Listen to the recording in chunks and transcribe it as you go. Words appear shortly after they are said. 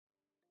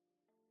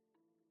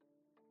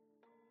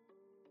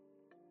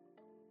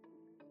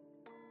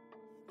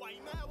Why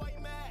you mad? Why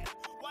you mad?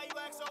 Why you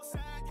act so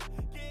sad?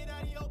 Get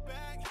out of your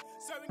bag.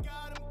 Serving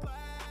God, I'm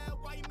glad.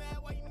 Why you mad?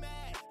 Why you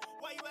mad?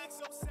 Why you act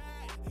so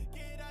sad?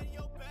 Get out of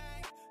your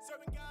bag.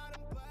 Serving God,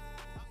 I'm glad.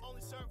 I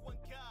only serve one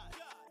God.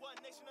 One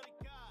nation under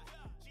God.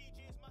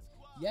 GG is my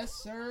squad. Yes,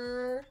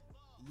 sir.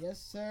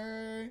 Yes,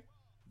 sir.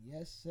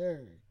 Yes,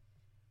 sir.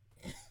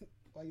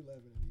 Why you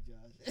laughing at me,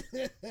 Josh?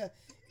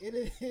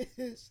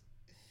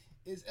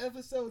 It's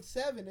episode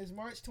 7. It's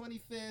March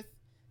 25th,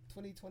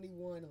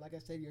 2021. And like I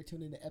said, you're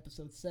tuning to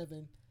episode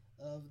 7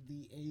 of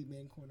the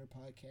Amen Corner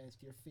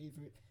podcast, your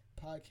favorite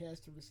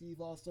podcast to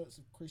receive all sorts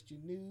of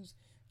Christian news,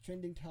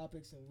 trending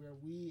topics, and where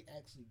we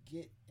actually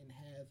get and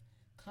have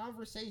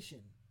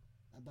conversation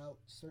about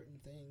certain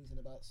things and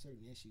about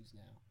certain issues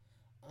now.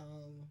 I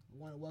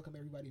want to welcome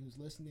everybody who's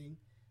listening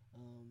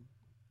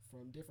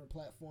from different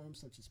platforms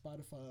such as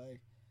Spotify,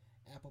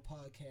 Apple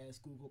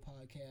Podcasts, Google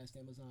Podcasts,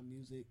 Amazon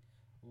Music,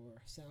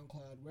 or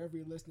SoundCloud, wherever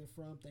you're listening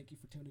from. Thank you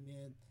for tuning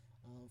in.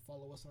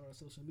 Follow us on our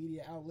social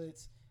media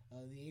outlets,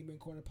 the Amen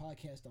Corner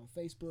Podcast on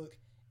Facebook,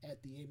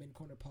 at the Amen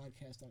Corner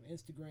Podcast on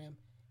Instagram,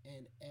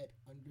 and at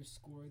 _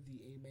 the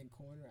Amen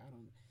Corner.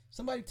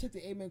 Somebody took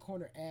the Amen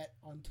Corner at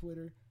on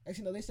Twitter.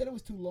 Actually, no, they said it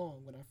was too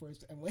long when I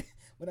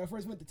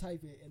first went to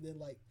type it, and then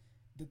like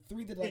the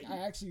 3 that I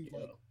actually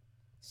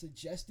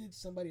suggested,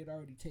 somebody had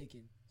already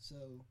taken.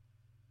 So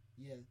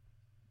yeah,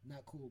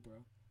 not cool,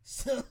 bro.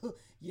 So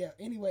yeah,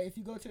 anyway, if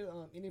you go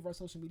to any of our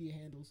social media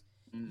handles,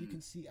 you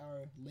can see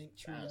our link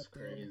tree up there. That's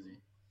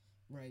crazy.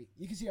 Right.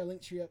 You can see our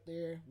link tree up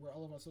there where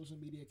all of our social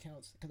media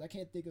accounts, because I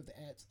can't think of the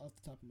ads off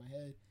the top of my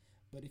head,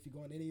 but if you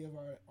go on any of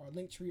our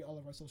link tree, all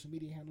of our social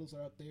media handles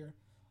are up there.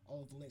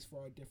 All of the links for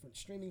our different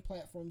streaming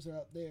platforms are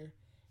up there,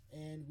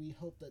 and we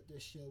hope that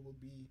this show will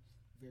be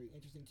very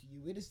interesting to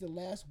you. It is the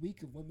last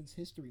week of Women's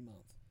History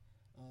Month.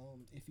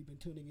 If you've been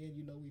tuning in,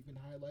 you know we've been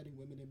highlighting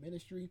women in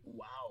ministry.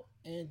 Wow.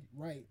 And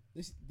right,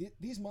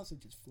 these months are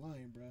just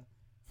flying, bro,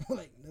 for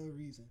like no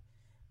reason.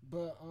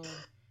 But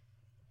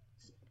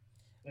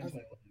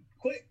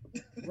quick.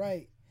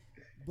 Right,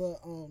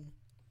 but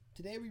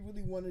today we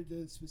really wanted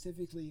to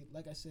specifically,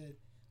 like I said,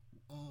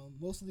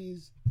 most of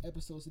these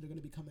episodes that are going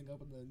to be coming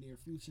up in the near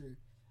future,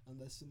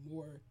 unless some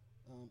more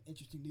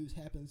interesting news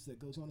happens that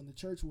goes on in the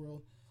church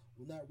world,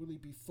 will not really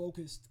be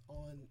focused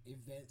on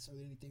events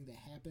or anything that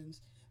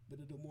happens, but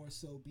it'll more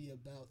so be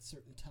about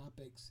certain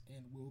topics,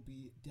 and we'll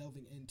be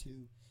delving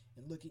into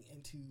and looking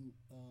into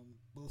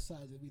both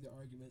sides of either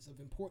arguments of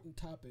important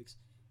topics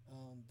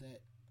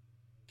that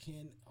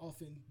can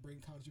often bring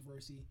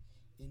controversy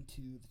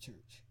into the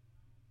church,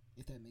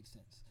 if that makes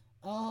sense.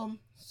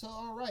 So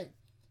all right.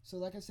 So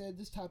like I said,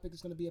 this topic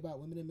is going to be about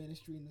women in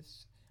ministry, and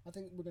I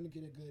think we're going to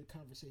get a good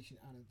conversation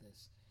out of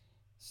this.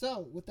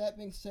 So, with that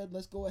being said,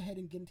 let's go ahead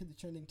and get into the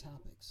trending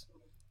topics.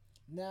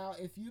 Now,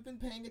 if you've been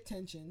paying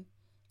attention,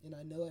 and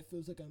I know it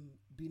feels like I'm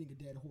beating a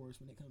dead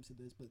horse when it comes to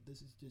this, but this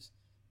has just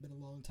been a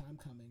long time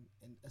coming,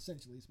 and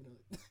essentially it's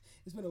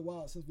been a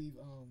while since we've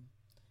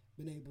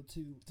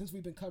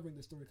been covering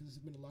this story, because there's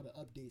been a lot of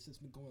updates that's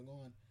been going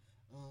on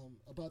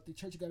about the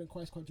Church of God in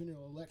Christ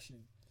quadrennial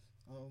election.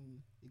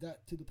 It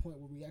got to the point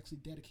where we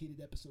actually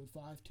dedicated episode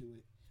 5 to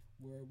it,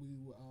 where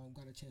we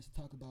got a chance to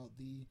talk about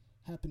the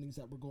happenings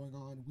that were going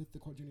on with the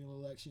quadrennial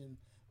election,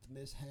 the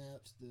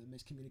mishaps, the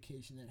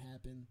miscommunication that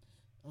happened.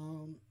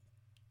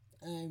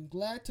 I'm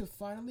glad to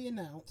finally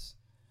announce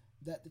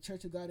that the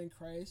Church of God in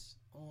Christ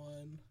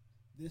on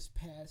this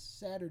past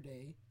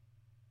Saturday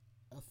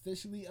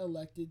officially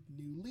elected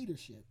new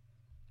leadership.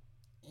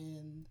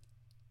 And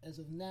as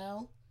of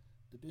now,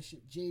 the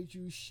Bishop J.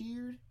 Drew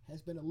Sheard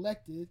has been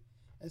elected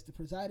as the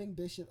presiding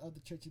bishop of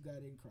the Church of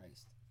God in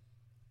Christ.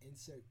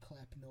 Insert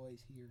clap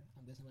noise here.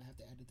 I guess I'm gonna have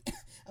to edit.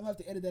 I'm gonna have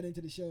to edit that into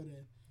the show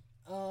then.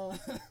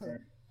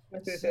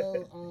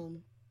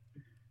 So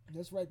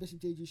that's right,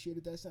 Bishop J.G. Sheard.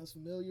 If that sounds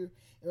familiar,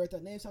 or if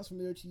that name sounds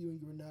familiar to you, and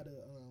you were not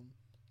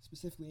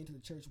specifically into the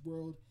church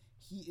world,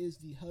 he is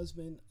the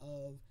husband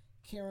of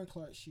Karen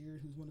Clark Sheard,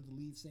 who's one of the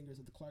lead singers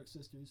of the Clark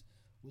Sisters,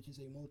 which is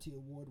a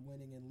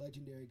multi-award-winning and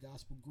legendary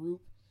gospel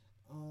group.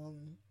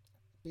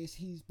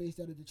 He's based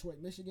out of Detroit,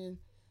 Michigan.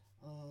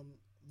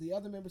 The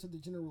other members of the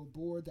general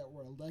board that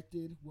were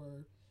elected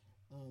were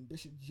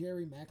Bishop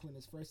Jerry Macklin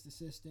as first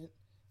assistant,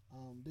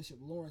 Bishop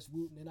Lawrence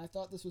Wooten, and I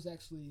thought this was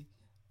actually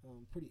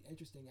pretty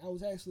interesting. In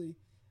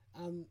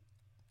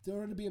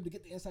order to be able to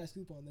get the inside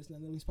scoop on this, and I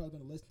know he's probably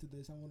going to listen to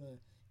this, I want to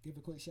give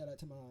a quick shout out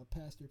to my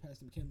pastor,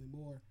 Pastor McKinley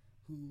Moore,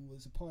 who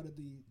was a part of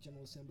the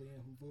General Assembly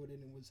and who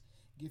voted and was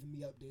giving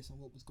me updates on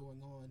what was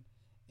going on.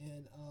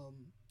 And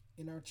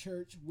in our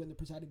church, when the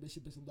presiding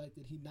bishop is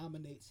elected, he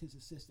nominates his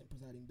assistant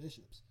presiding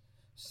bishops.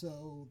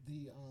 So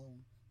the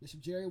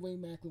Bishop Jerry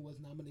Wayne Macklin was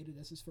nominated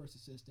as his first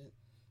assistant,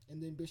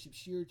 and then Bishop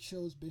Sheard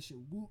chose Bishop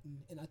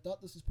Wooten. And I thought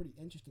this was pretty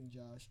interesting,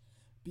 Josh,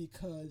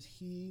 because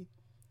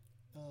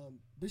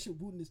Bishop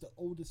Wooten is the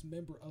oldest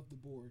member of the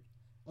board,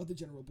 of the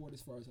general board,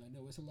 as far as I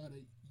know. It's a lot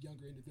of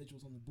younger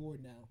individuals on the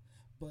board now,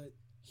 but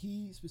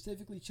he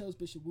specifically chose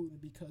Bishop Wooten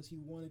because he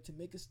wanted to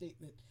make a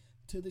statement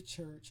to the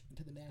church and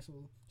to the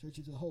national church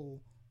as a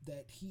whole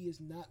that he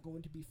is not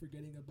going to be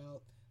forgetting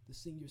about the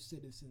senior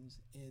citizens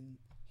in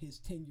his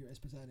tenure as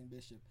presiding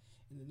bishop.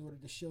 And in order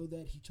to show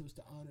that, he chose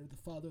to honor the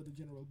father of the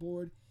general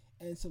board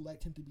and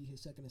select him to be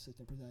his second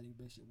assistant presiding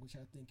bishop, which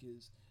I think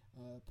is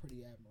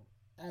pretty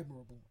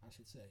admirable, I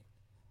should say.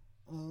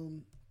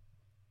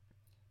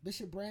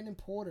 Bishop Brandon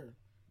Porter,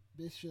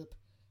 Bishop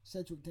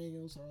Cedric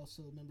Daniels are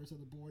also members of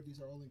the board. These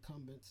are all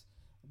incumbents.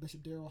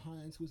 Bishop Darrell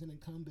Hines, who is an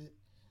incumbent.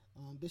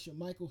 Bishop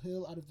Michael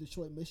Hill out of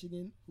Detroit,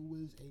 Michigan, who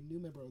is a new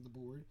member of the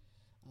board.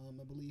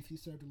 I believe he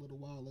served a little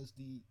while as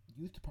the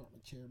youth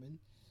department chairman.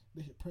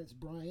 Bishop Prince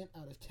Bryant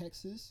out of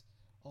Texas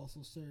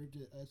also served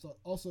as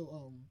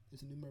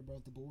is a new member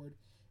of the board.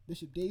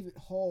 Bishop David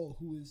Hall,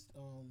 who is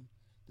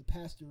the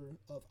pastor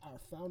of our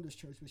Founders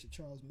Church, Bishop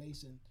Charles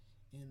Mason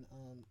in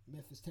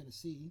Memphis,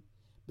 Tennessee.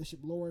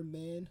 Bishop Lauren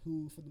Mann,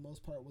 who for the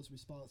most part was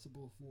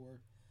responsible for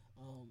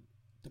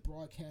the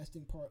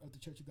broadcasting part of the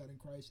Church of God in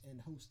Christ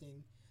and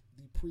hosting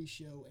the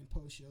pre-show and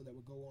post-show that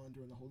would go on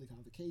during the Holy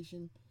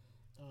Convocation.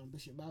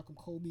 Bishop Malcolm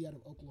Colby out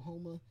of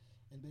Oklahoma,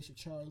 and Bishop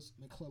Charles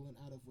McClellan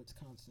out of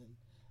Wisconsin.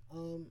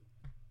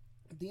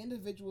 The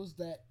individuals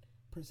that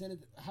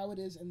presented, how it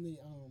is in the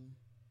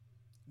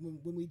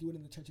when we do it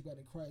in the Church of God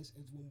in Christ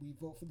is when we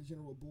vote for the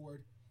general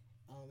board,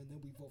 and then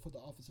we vote for the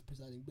office of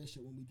presiding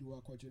bishop when we do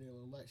our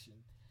quadrennial election.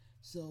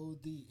 So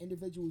the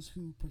individuals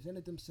who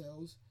presented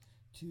themselves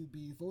to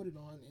be voted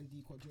on in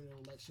the quadrennial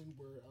election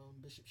were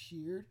Bishop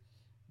Sheard,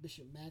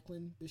 Bishop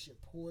Macklin,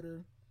 Bishop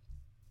Porter,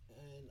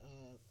 and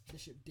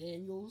Bishop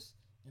Daniels,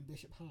 and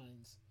Bishop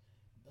Hines.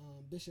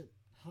 Bishop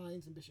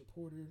Hines and Bishop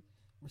Porter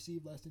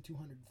received less than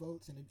 200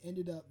 votes, and it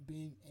ended up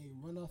being a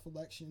runoff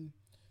election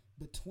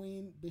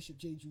between Bishop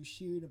J. Drew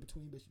Sheard and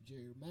between Bishop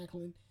Jerry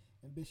Macklin,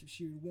 and Bishop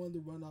Sheard won the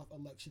runoff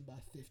election by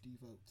 50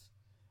 votes.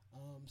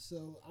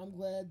 So I'm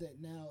glad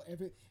that now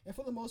and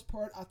for the most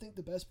part, I think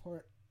the best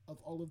part of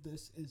all of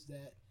this is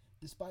that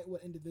despite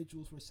what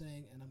individuals were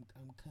saying, and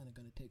I'm kind of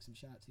going to take some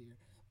shots here,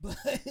 but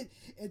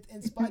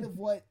in spite of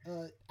what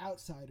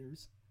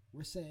outsiders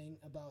were saying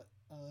about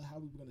how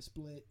we were going to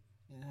split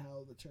and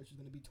how the church was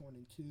going to be torn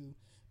in two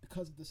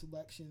because of this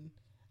election,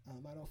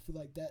 I don't feel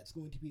like that's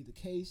going to be the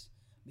case,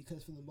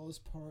 because for the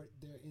most part,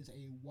 there is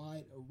a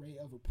wide array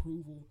of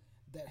approval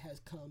that has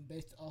come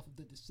based off of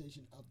the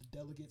decision of the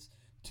delegates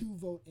to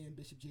vote in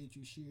Bishop J.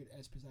 Drew Sheard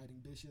as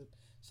presiding bishop.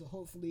 So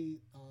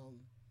hopefully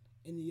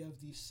any of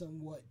the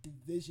somewhat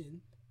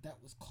division that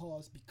was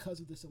caused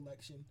because of this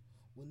election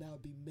will now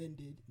be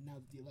mended now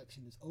that the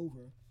election is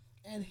over.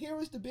 And here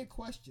is the big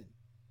question.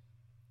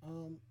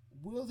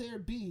 Will there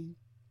be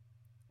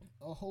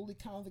a holy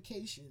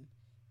convocation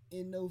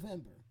in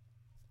November?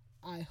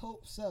 I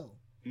hope so.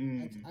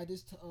 I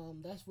just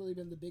that's really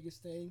been the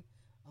biggest thing.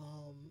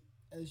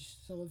 As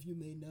some of you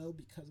may know,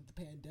 because of the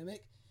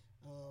pandemic,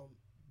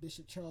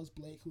 Bishop Charles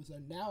Blake, who's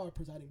now our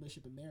presiding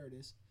bishop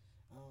emeritus,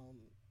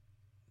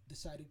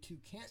 decided to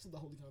cancel the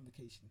Holy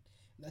Convocation.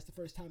 And that's the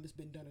first time it's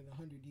been done in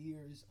 100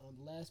 years.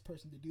 The last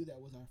person to do that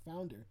was our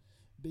founder,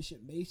 Bishop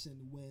Mason,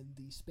 when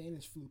the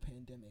Spanish flu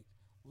pandemic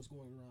was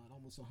going around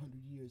almost 100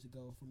 years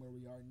ago from where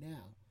we are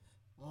now.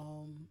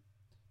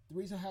 The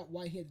reason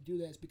why he had to do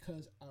that is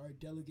because our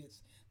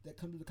delegates that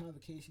come to the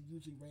convocation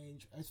usually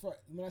range, as far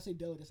when I say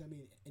delegates, I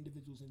mean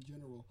individuals in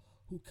general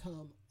who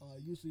come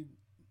usually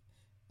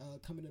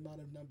come in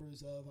amount of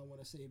numbers of, I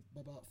want to say,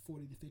 about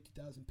 40 to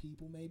 50,000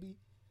 people maybe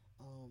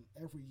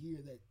every year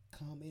that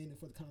come in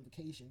for the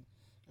convocation.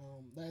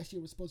 Last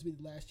year was supposed to be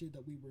the last year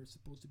that we were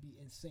supposed to be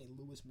in St.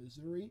 Louis,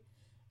 Missouri,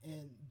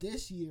 and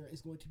this year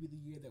is going to be the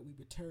year that we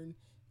return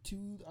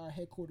to our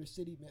headquarters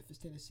city, Memphis,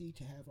 Tennessee,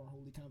 to have our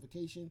Holy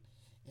Convocation.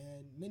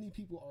 And many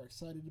people are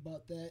excited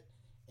about that.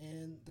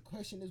 And the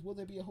question is, will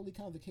there be a Holy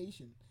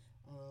Convocation?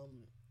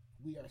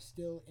 We are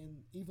still in,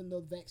 even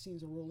though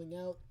vaccines are rolling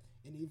out,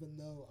 and even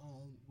though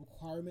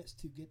requirements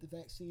to get the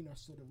vaccine are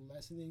sort of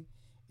lessening,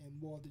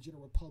 and more of the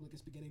general public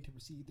is beginning to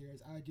receive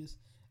theirs,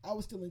 I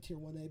was still in Tier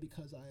 1A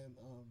because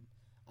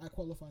I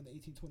qualify in the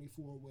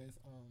 1824 with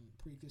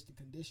pre-existing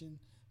condition,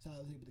 so I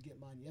was able to get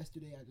mine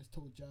yesterday. I just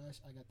told Josh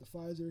I got the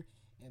Pfizer,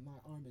 and my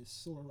arm is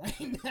sore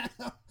right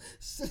now.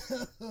 So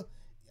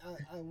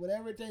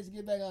whatever it takes to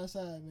get back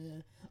outside,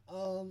 man.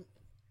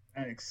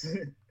 Thanks.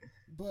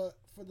 But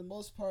for the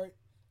most part,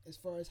 as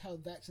far as how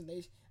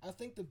vaccination, I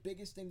think the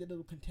biggest thing that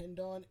it'll contend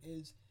on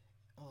is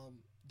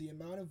the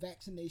amount of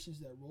vaccinations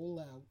that roll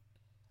out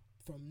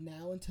from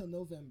now until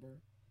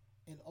November,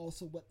 and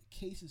also what the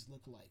cases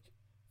look like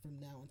from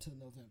now until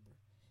November.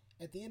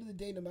 At the end of the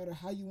day, no matter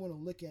how you want to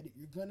look at it,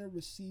 you're going to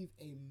receive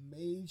a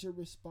major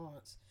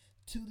response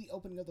to the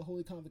opening of the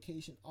Holy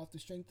Convocation off the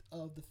strength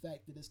of the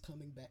fact that it's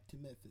coming back to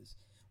Memphis.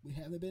 We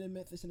haven't been in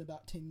Memphis in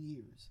about 10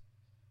 years.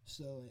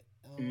 So,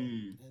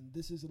 and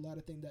this is a lot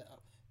of thing that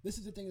this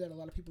is the thing that a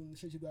lot of people in the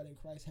Church of God in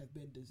Christ have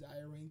been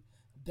desiring,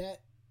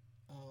 that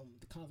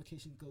the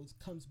convocation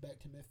comes back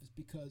to Memphis,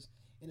 because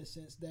in a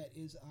sense that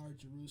is our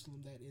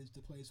Jerusalem, that is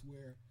the place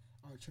where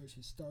our church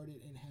has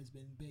started and has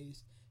been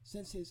based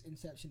since its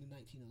inception in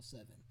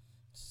 1907.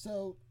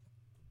 So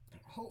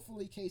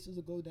hopefully cases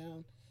will go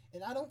down.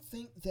 And I don't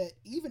think that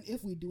even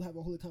if we do have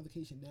a Holy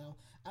Convocation now,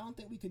 I don't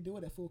think we can do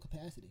it at full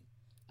capacity.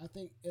 I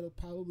think it'll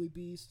probably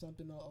be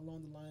something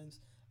along the lines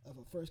of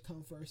a first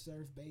come first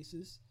serve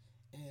basis,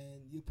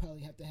 and you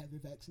probably have to have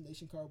your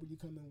vaccination card when you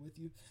come in with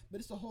you.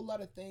 But it's a whole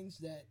lot of things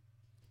that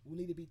will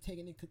need to be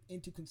taken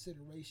into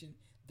consideration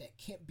that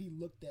can't be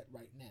looked at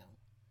right now,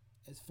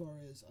 as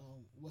far as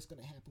what's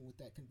going to happen with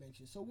that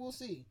convention. So we'll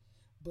see.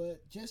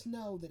 But just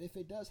know that if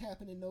it does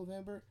happen in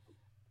November,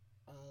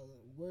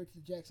 word to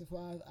the Jackson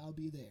 5, I'll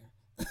be there.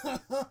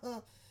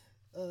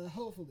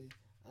 Hopefully.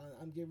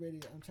 I'm getting ready.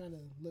 I'm trying to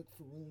look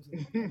for rooms.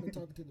 And I've been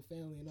talking to the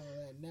family and all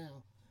that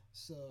now.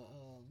 So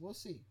we'll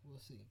see. We'll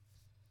see.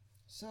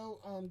 So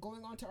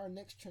going on to our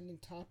next trending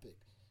topic.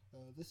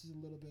 This is a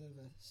little bit of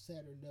a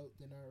sadder note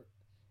than our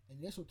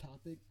initial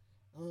topic.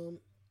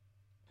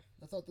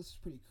 I thought this was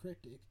pretty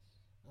cryptic.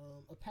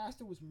 A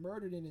pastor was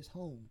murdered in his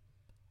home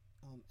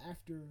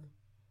after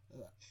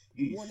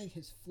warning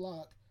his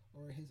flock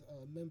or his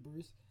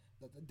members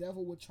that the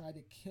devil would try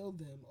to kill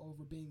them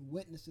over being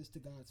witnesses to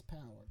God's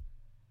power.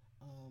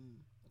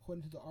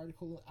 According to the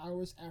article,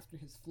 hours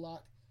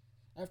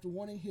after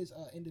warning his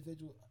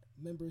individual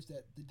members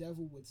that the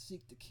devil would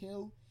seek to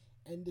kill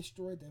and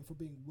destroy them for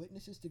being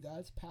witnesses to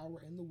God's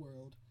power in the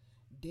world,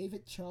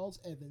 David Charles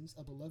Evans,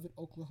 a beloved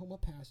Oklahoma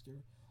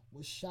pastor,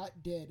 was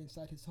shot dead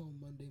inside his home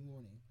Monday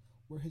morning,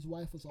 where his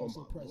wife was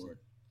also present.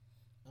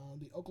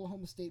 The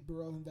Oklahoma State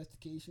Bureau of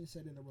Investigation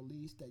said in a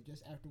release that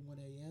just after 1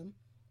 a.m.,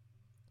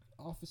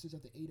 officers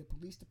of the Ada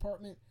Police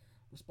Department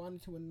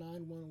responded to a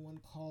 911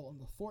 call on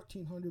the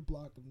 1400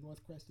 block of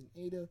North Creston,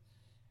 Ada.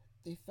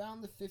 They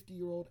found the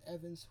 50-year-old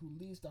Evans, who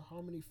leads the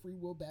Harmony Free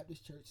Will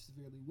Baptist Church,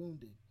 severely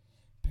wounded.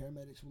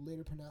 Paramedics would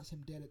later pronounce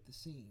him dead at the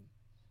scene.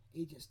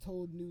 Agents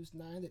told News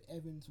 9 that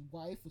Evans'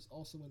 wife was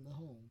also in the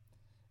home.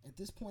 At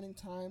this point in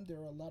time, there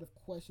are a lot of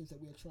questions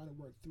that we are trying to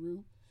work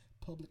through.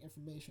 Public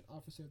Information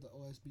Officer of the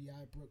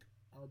OSBI, Brooke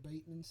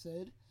Arbateman,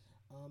 said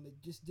it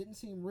just didn't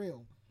seem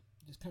real.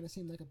 It just kind of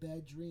seemed like a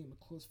bad dream.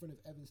 A close friend of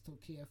Evans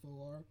told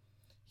KFOR,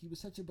 "He was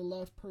such a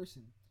beloved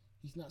person.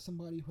 He's not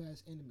somebody who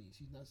has enemies.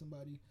 He's not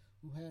somebody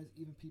who has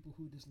even people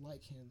who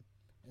dislike him,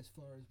 as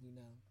far as we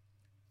know."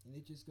 And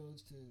it just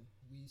goes to,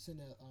 we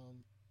send out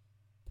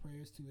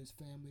prayers to his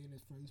family and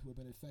his friends who have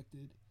been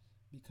affected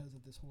because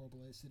of this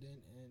horrible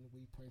incident, and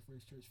we pray for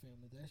his church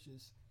family. That's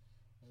just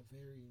a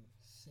very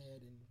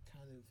sad and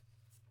kind of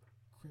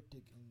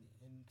cryptic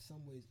and in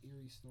some ways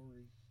eerie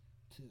story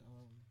to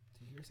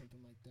hear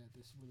something like that.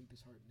 That's really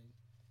disheartening.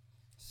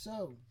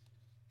 So,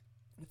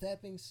 with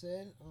that being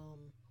said,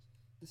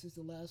 this is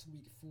the last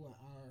week for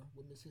our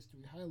Women's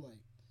History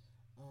highlight.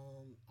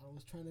 I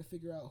was trying to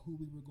figure out who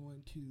we were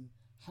going to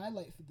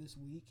highlight for this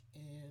week,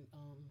 and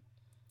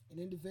an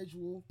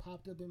individual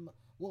popped up an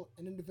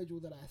individual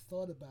that I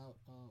thought about,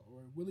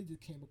 or really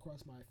just came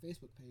across my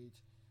Facebook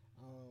page.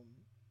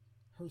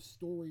 Her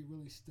story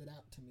really stood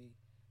out to me,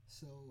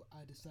 so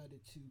I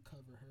decided to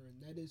cover her,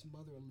 and that is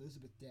Mother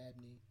Elizabeth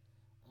Dabney.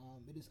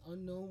 It is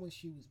unknown when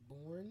she was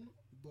born,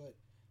 but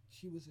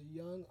she was a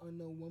young,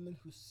 unknown woman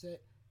who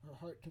set her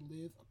heart to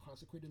live a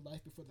consecrated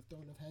life before the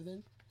throne of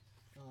heaven.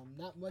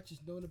 Not much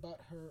is known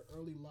about her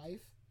early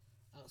life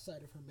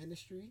outside of her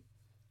ministry.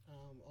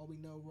 All we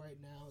know right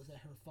now is that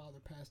her father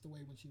passed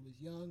away when she was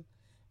young,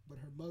 but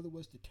her mother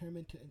was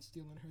determined to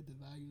instill in her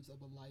the values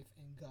of a life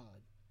in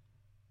God.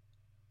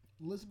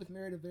 Elizabeth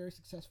married a very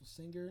successful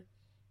singer,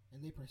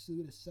 and they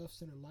pursued a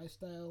self-centered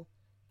lifestyle,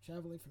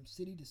 traveling from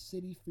city to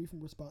city free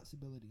from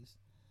responsibilities.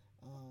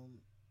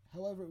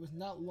 However, it was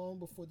not long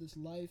before this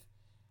life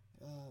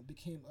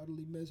became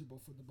utterly miserable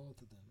for the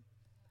both of them.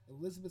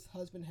 Elizabeth's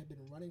husband had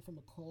been running from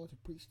a call to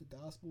preach the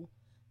gospel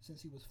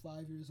since he was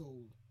 5 years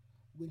old,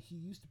 when he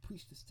used to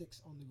preach to sticks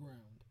on the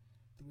ground.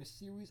 Through a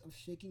series of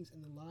shakings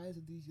in the lives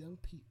of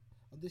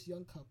this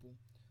young couple,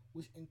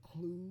 which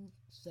include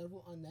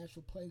several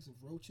unnatural plagues of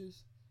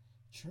roaches,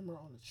 tremor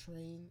on a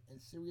train,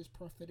 and serious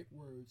prophetic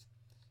words,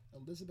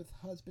 Elizabeth's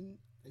husband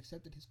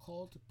accepted his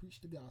call to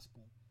preach the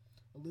gospel.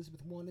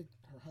 Elizabeth wanted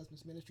her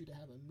husband's ministry to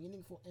have a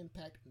meaningful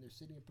impact on their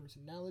city and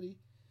personality,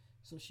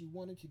 so she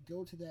wanted to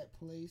go to that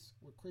place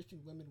where Christian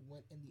women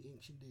went in the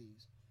ancient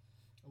days.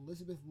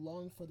 Elizabeth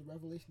longed for the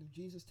revelation of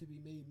Jesus to be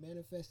made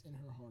manifest in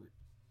her heart.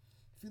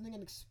 Feeling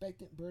an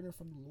expectant burden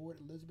from the Lord,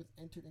 Elizabeth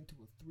entered into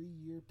a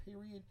 3-year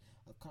period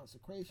of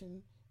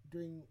consecration,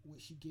 during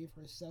which she gave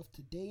herself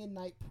to day and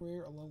night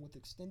prayer along with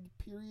extended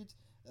periods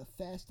of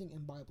fasting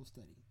and Bible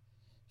study.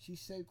 She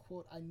said,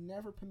 quote, "I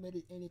never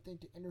permitted anything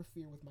to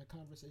interfere with my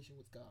conversation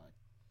with God.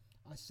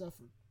 I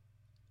suffered.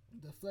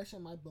 The flesh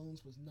on my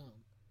bones was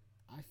numb.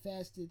 I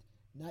fasted,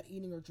 not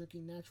eating or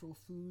drinking natural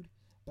food,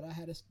 but I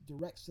had a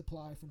direct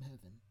supply from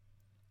heaven."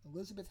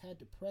 Elizabeth had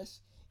to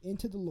press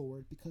into the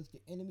Lord because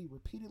the enemy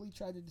repeatedly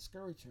tried to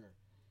discourage her,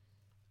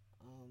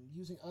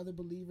 using other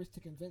believers to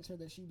convince her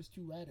that she was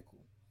too radical.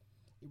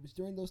 It was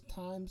during those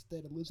times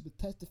that Elizabeth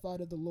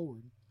testified of the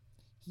Lord.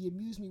 "He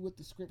amused me with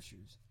the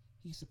scriptures.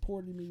 He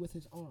supported me with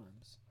his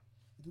arms."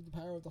 And through the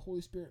power of the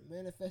Holy Spirit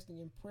manifesting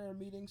in prayer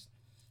meetings,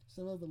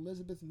 some of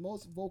Elizabeth's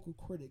most vocal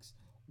critics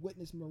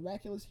witnessed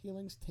miraculous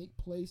healings take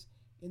place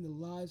in the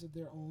lives of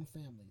their own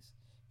families.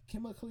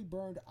 Chemically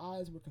burned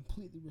eyes were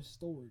completely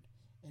restored,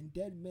 and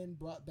dead men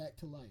brought back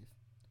to life.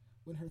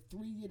 When her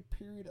 3-year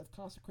period of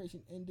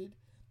consecration ended,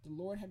 the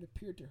Lord had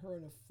appeared to her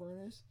in a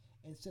furnace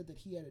and said that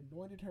he had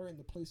anointed her in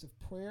the place of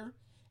prayer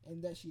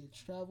and that she had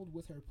traveled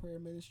with her prayer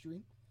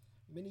ministry.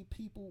 Many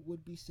people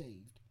would be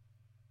saved.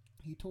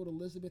 He told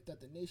Elizabeth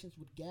that the nations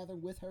would gather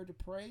with her to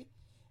pray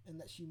and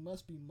that she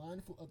must be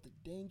mindful of the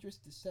dangerous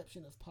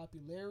deception of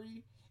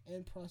popularity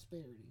and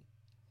prosperity.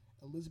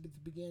 Elizabeth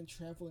began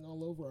traveling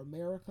all over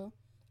America,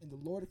 and the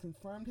Lord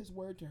confirmed his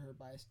word to her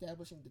by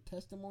establishing the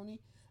testimony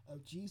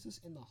of Jesus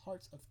in the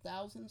hearts of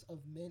thousands of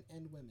men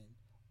and women,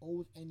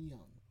 old and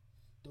young.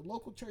 The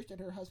local church that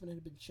her husband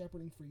had been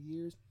shepherding for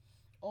years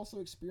also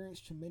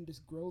experienced tremendous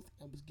growth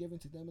and was given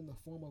to them in the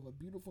form of a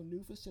beautiful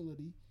new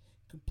facility,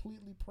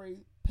 completely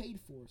paid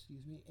for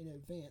in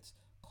advance,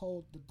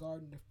 called the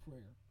Garden of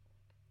Prayer.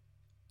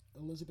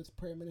 Elizabeth's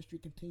prayer ministry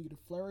continued to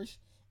flourish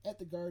at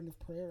the Garden of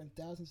Prayer, and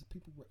thousands of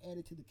people were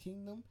added to the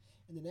kingdom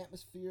in an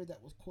atmosphere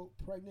that was, quote,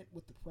 pregnant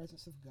with the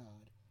presence of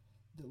God.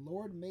 The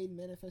Lord made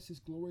manifest his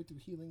glory through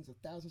healings of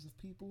thousands of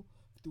people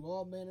through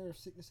all manner of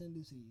sickness and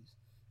disease.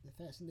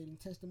 The fascinating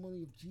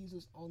testimony of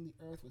Jesus on the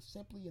earth was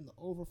simply in the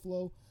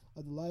overflow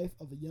of the life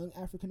of a young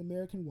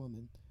African-American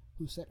woman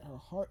who set her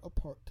heart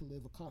apart to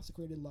live a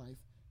consecrated life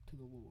to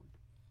the Lord.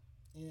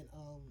 And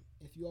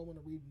if you all want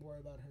to read more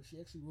about her, she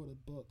actually wrote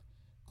a book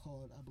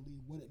called, I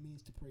believe, What It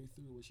Means to Pray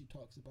Through, where she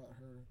talks about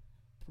her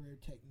prayer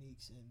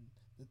techniques and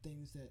the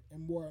things that,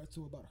 and more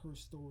so about her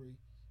story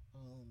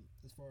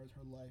as far as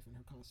her life and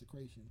her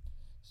consecration.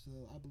 So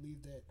I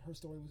believe that her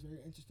story was very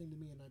interesting to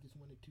me, and I just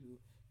wanted to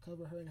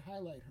cover her and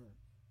highlight her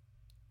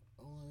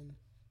on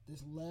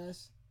this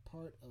last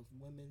part of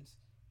Women's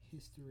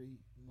History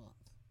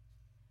Month.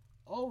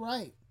 All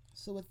right.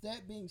 So with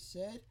that being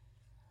said,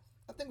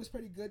 I think it was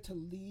pretty good to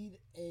lead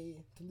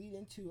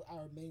into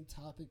our main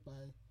topic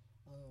by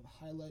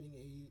highlighting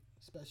a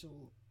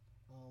special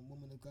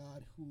woman of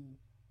God who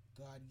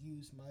God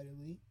used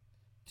mightily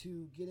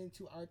to get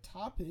into our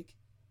topic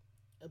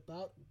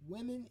about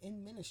women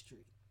in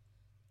ministry.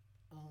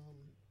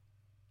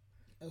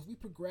 As we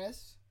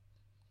progress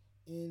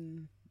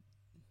in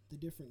the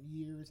different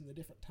years and the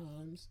different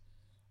times,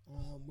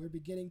 we're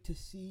beginning to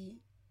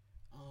see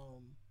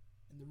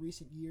in the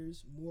recent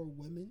years more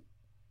women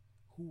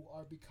who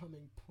are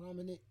becoming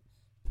prominent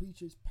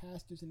preachers,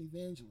 pastors, and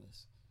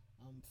evangelists.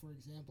 For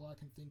example, I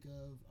can think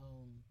of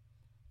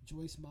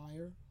Joyce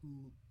Meyer,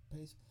 who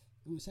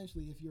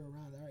essentially, if you're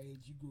around our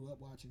age, you grew up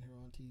watching her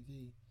on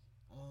TV.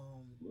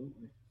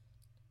 Absolutely.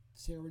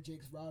 Sarah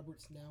Jakes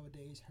Roberts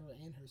nowadays, her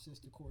and her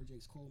sister Cora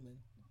Jakes Coleman.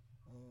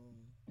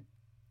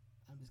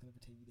 I'm just gonna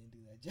pretend you didn't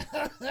do that,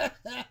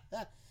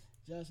 Josh.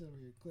 Josh over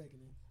here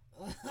clicking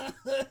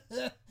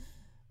it.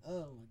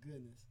 Oh my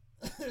goodness.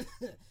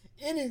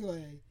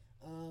 Anyway,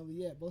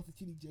 yeah, both of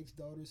T.D. Jakes'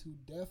 daughters, who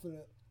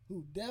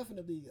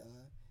definitely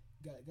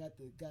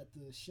got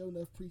the show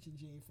enough preaching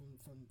gene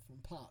from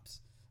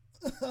pops.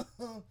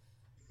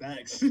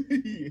 Facts.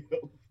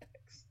 Yo,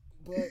 facts.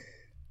 But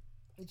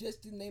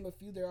just to name a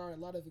few, there are a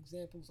lot of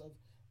examples of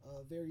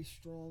very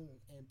strong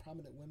and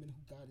prominent women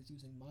who God is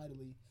using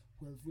mightily,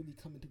 who have really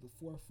come into the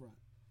forefront.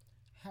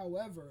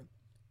 However,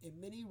 in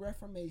many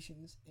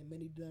reformations, in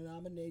many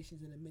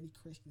denominations, and in many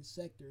Christian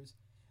sectors,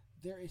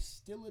 there is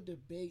still a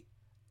debate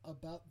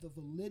about the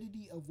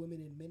validity of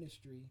women in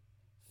ministry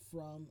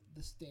from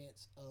the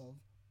stance of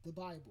the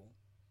Bible.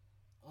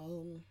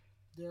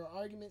 There are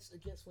arguments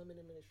against women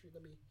in ministry.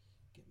 Let me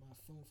get my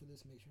phone for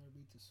this, make sure I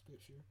read the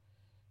scripture.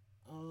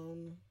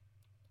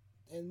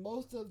 And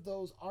most of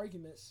those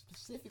arguments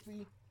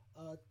specifically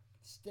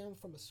stem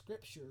from a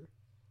scripture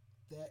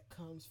that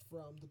comes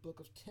from the book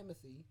of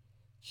Timothy,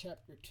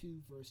 chapter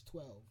 2, verse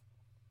 12.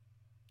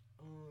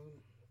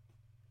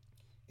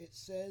 It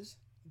says,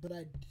 "But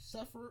I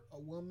suffer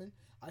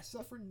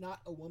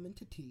not a woman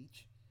to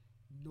teach,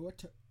 nor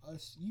to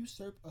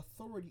usurp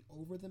authority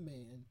over the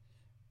man,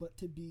 but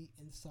to be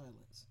in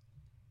silence."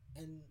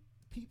 And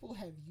people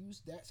have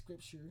used that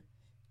scripture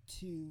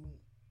to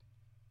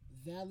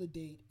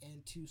validate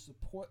and to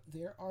support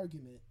their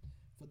argument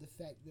for the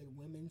fact that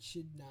women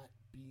should not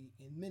be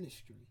in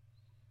ministry.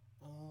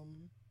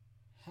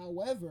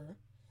 However,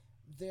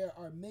 there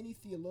are many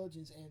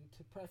theologians, and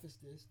to preface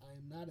this, I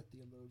am not a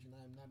theologian.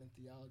 I am not in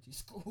theology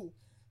school.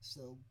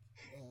 So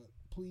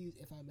please,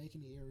 if I make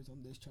any errors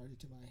on this, charge it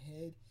to my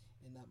head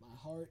and not my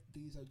heart.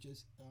 These are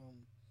just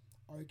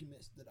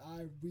arguments that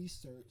I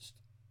researched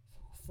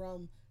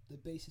from the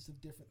basis of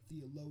different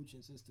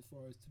theologians as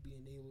far as to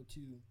being able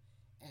to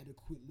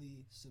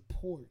adequately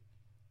support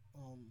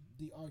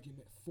the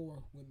argument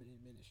for women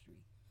in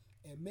ministry.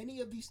 And many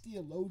of these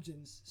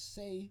theologians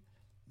say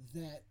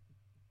that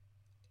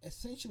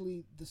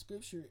essentially the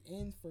scripture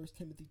in 1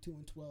 Timothy 2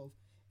 and 12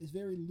 is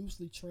very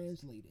loosely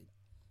translated.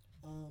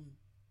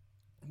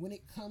 When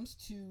it comes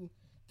to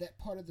that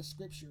part of the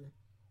scripture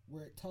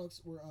where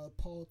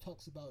Paul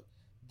talks about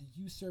the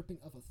usurping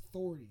of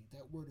authority,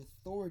 that word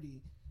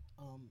authority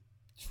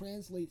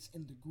translates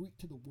in the Greek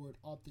to the word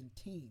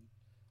authentine,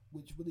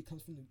 which really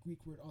comes from the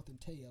Greek word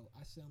authenteo.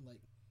 I sound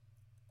like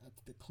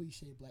the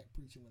cliche black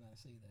preacher when I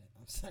say that.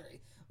 I'm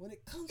sorry. When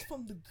it comes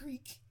from the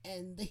Greek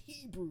and the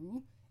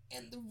Hebrew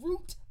and the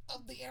root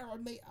of the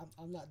Aramaic,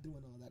 I'm not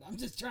doing all that. I'm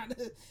just trying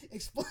to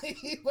explain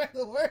where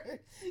the word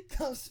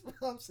comes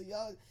from. So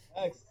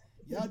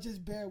y'all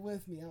just bear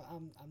with me.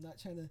 I'm not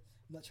trying to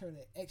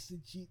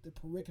exegete the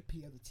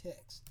pericope of the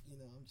text. You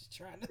know, I'm just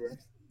trying to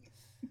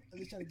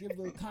give a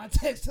little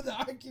context to the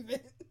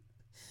argument.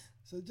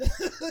 So just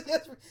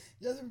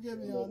forgive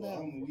me on that.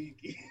 I'm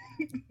weak.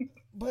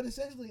 But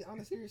essentially, on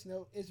a serious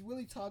note, it's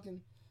really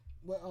talking.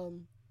 What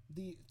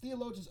the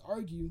theologians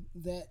argue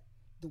that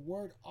the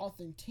word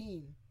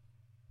 "authentein,"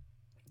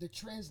 the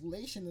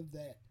translation of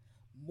that,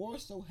 more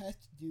so has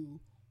to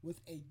do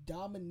with a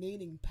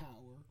dominating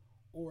power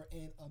or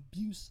an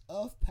abuse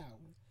of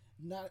power,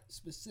 not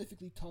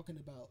specifically talking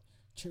about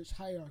church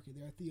hierarchy.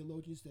 There are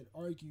theologians that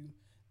argue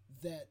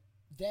that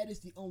that is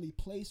the only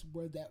place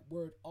where that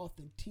word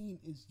 "authentein"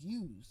 is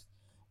used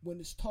when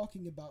it's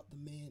talking about the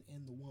man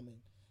and the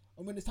woman.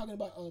 Or when it's talking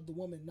about the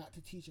woman not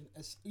to teach and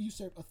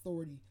usurp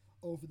authority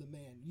over the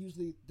man.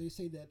 Usually they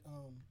say that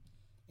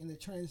in the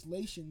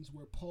translations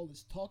where Paul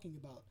is talking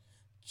about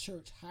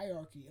church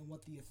hierarchy and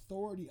what the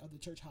authority of the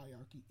church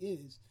hierarchy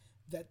is,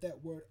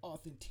 that word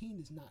 "authentein"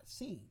 is not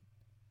seen.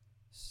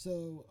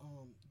 So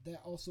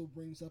that also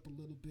brings up a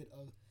little bit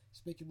of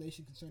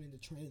speculation concerning the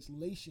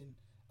translation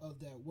of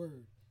that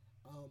word.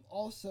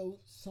 Also,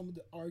 some of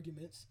the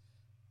arguments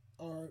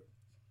are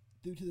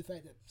due to the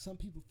fact that some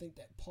people think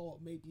that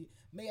Paul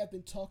may have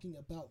been talking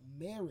about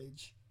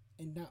marriage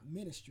and not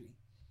ministry.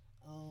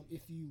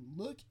 If you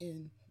look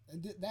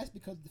that's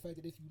because of the fact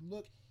that if you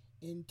look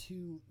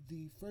into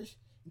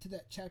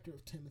that chapter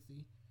of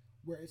Timothy,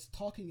 where it's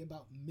talking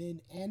about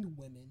men and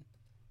women,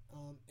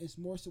 it's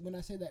more so, when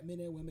I say that men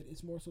and women,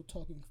 it's more so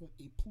talking from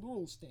a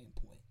plural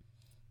standpoint.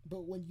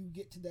 But when you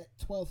get to that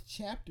 12th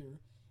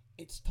chapter,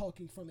 it's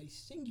talking from a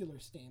singular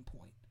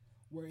standpoint,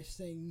 where it's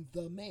saying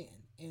the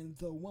man and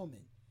the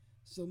woman.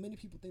 So many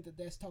people think that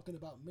that's talking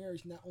about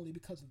marriage, not only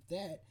because of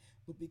that,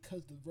 but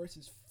because the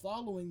verses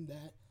following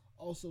that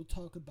also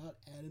talk about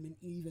Adam and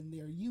Eve and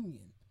their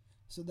union.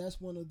 So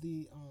that's one of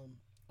the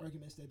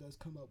arguments that does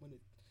come up when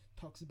it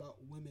talks about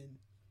women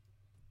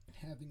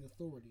having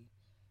authority.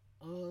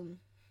 The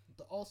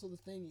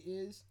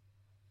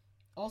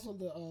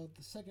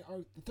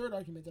third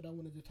argument that I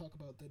wanted to talk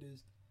about that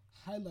is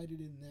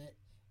highlighted in that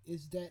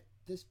is that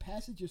this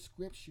passage of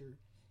scripture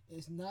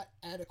is not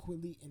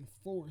adequately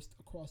enforced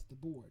across the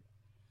board.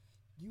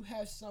 You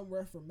have some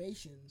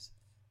reformations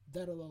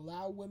that'll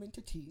allow women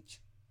to teach,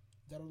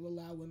 that'll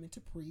allow women to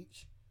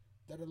preach,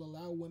 that'll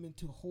allow women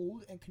to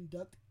hold and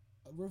conduct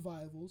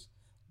revivals,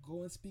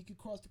 go and speak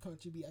across the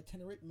country, be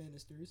itinerant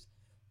ministers,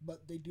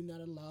 but they do not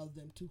allow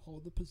them to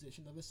hold the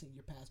position of a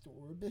senior pastor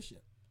or a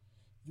bishop.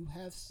 You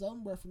have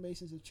some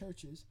reformations of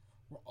churches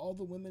where all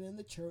the women in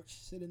the church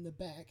sit in the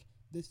back.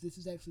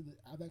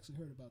 I've actually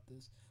heard about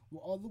this,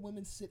 where all the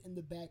women sit in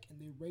the back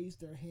and they raise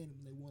their hand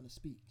when they want to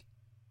speak.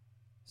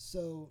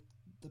 So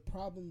the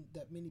problem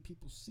that many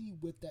people see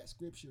with that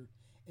scripture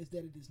is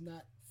that it is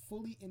not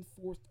fully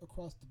enforced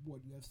across the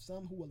board. You have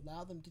some who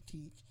allow them to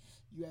teach,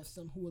 you have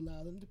some who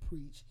allow them to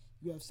preach,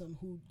 you have some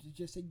who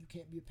just say you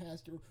can't be a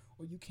pastor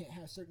or you can't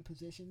have certain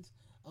positions.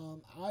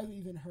 I've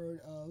even heard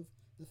of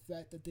the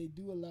fact that they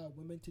do allow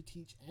women to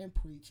teach and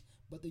preach,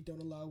 but they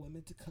don't allow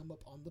women to come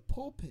up on the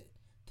pulpit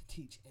to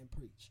teach and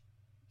preach.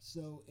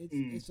 So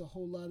it's a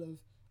whole lot of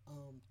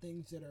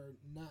things that are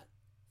not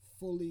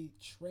fully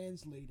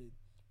translated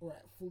or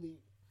fully,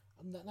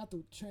 not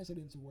the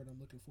translated is the word I'm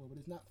looking for, but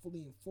it's not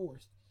fully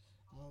enforced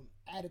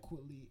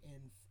adequately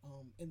and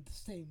in the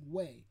same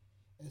way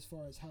as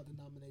far as how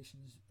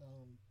denominations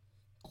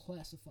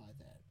classify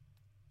that.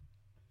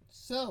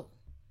 So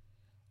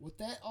with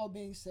that all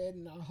being said,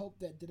 and I hope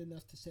that did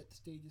enough to set the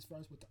stage as far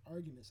as what the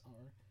arguments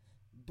are,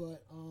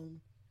 but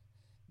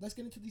let's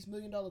get into these $1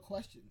 million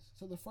questions.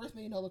 So the first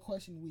 $1 million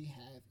question we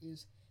have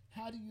is,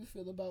 how do you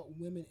feel about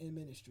women in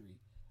ministry?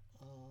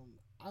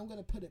 I'm going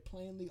to put it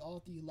plainly, all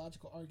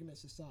theological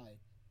arguments aside.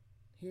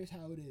 Here's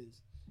how it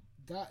is.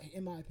 God,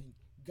 in my opinion,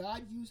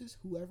 God uses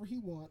whoever he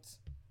wants,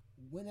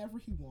 whenever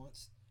he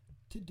wants,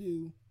 to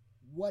do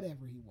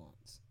whatever he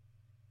wants.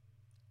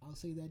 I'll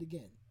say that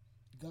again.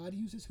 God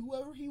uses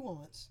whoever he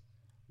wants,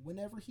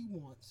 whenever he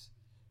wants,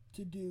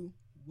 to do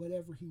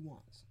whatever he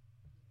wants.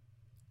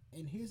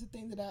 And here's the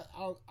thing that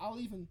I'm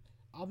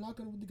not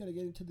really going to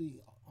get into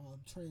the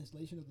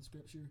translation of the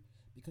scripture,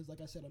 because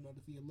like I said, I'm not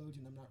a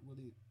theologian. I'm not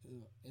really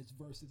as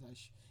versed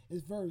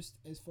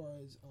as far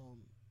as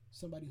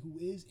somebody who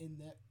is in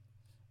that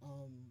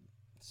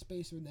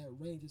space or in that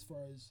range as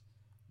far as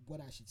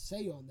what I should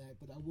say on that.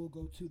 But I will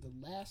go to the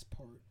last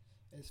part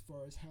as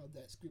far as how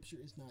that scripture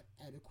is not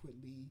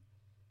adequately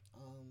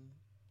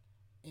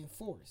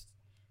enforced.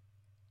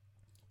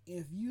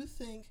 If you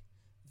think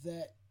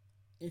that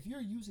if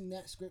you're using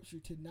that scripture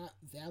to not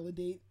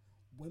validate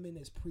women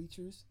as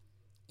preachers,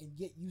 and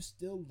yet you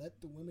still let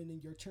the women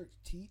in your church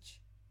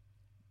teach,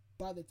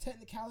 by the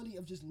technicality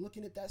of just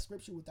looking at that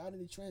scripture without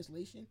any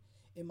translation,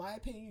 in my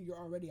opinion, you're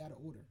already out of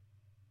order.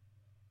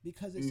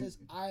 Because it says,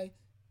 I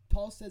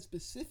Paul said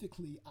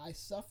specifically, I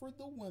suffered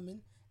the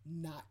women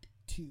not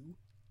to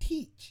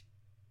teach.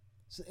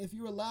 So if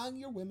you're allowing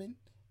your women,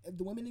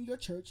 the women in your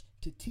church,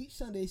 to teach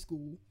Sunday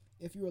school,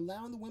 if you're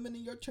allowing the women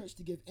in your church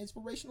to give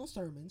inspirational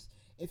sermons,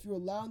 if you're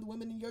allowing the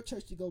women in your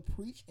church to go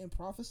preach and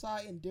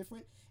prophesy in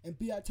different and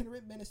be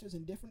itinerant ministers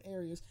in different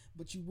areas,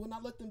 but you will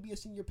not let them be a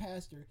senior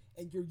pastor,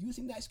 and you're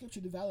using that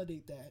scripture to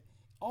validate that,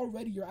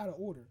 already you're out of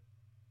order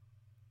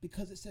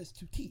because it says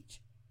to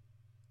teach.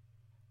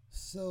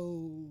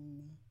 So,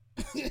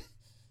 you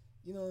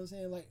know what I'm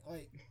saying? Like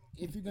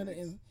if you're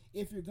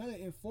gonna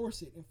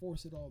enforce it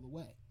all the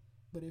way.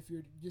 But if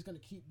you're just gonna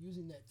keep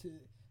using that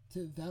to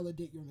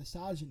validate your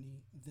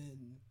misogyny,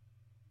 then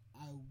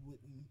I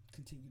wouldn't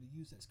continue to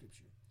use that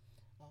scripture.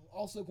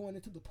 Also, going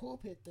into the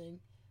pulpit thing,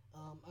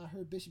 I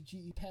heard Bishop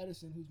G.E.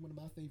 Patterson, who's one of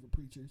my favorite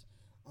preachers,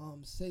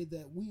 say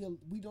that we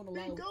don't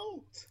allow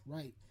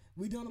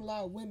we don't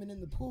allow women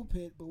in the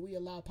pulpit, but we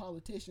allow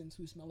politicians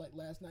who smell like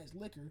last night's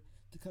liquor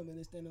to come in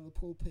and stand in the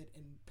pulpit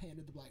and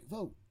pander the black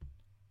vote.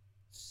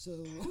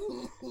 So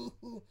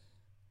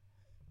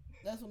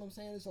that's what I'm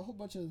saying. There's a whole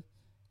bunch of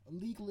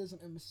legalism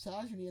and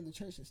misogyny in the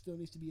church that still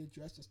needs to be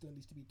addressed and still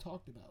needs to be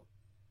talked about.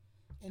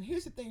 And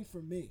here's the thing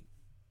for me.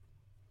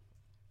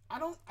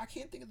 I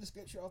can't think of the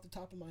scripture off the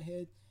top of my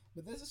head,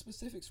 but there's a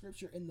specific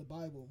scripture in the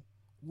Bible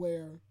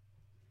where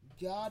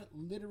God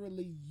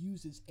literally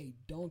uses a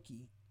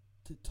donkey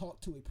to talk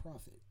to a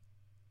prophet.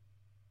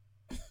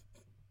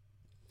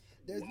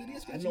 There's literally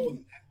a scripture.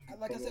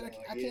 Like I said,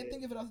 I can't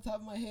think of it off the top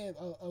of my head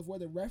of where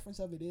the reference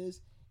of it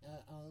is.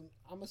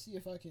 I'm gonna see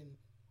if I can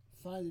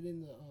find it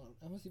in the.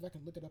 I'm gonna see if I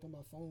can look it up on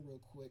my phone real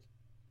quick.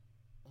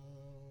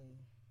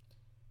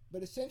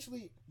 But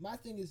essentially, my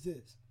thing is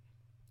this: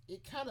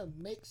 it kind of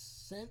makes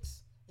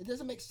sense. It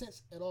doesn't make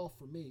sense at all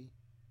for me.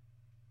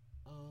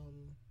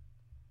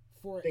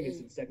 I think it's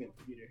in 2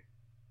 Peter.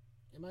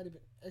 It might have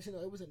been. Actually,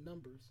 no, it was in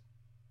Numbers.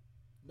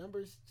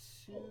 Numbers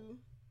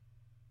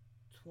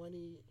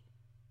 2:20.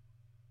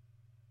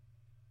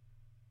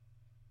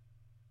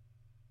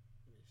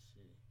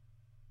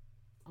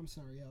 I'm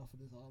sorry, y'all, for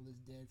all this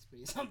dead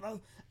space.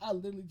 I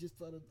literally just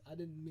thought of. I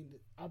didn't mean to.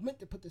 I meant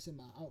to put this in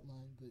my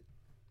outline, but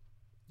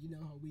you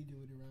know how we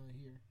do it around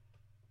here.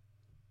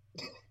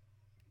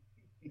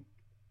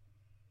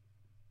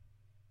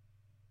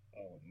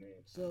 Oh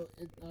man. So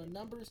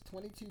Numbers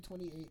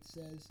 22:28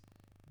 says,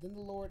 "Then the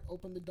Lord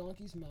opened the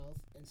donkey's mouth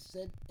and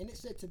it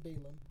said to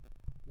Balaam,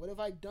 'What have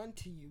I done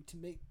to you to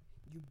make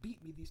you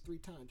beat me these 3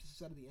 times?'" This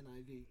is out of the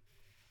NIV.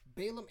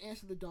 Balaam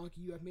answered the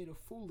donkey, "You have made a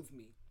fool of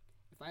me.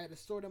 If I had a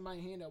sword in my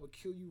hand, I would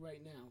kill you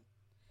right now."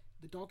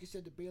 The donkey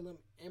said to Balaam,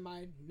 "Am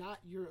I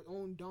not your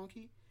own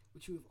donkey,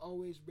 which you have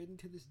always ridden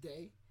to this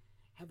day?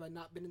 Have I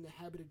not been in the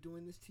habit of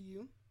doing this to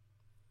you?"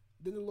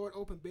 Then the Lord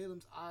opened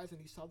Balaam's eyes,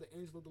 and he saw the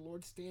angel of the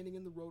Lord standing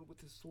in the road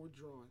with his sword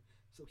drawn.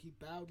 So he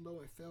bowed low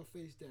and fell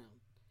face down.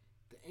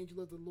 The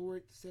angel of the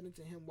Lord said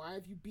unto him, "Why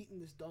have you beaten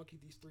this donkey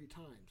these 3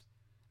 times?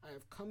 I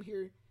have come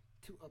here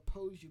to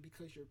oppose you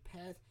because your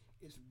path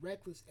is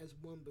reckless as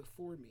one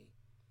before me.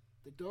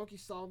 The donkey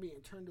saw me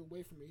and turned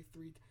away from me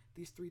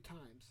these 3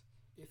 times.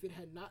 If it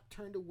had not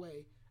turned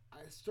away,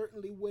 I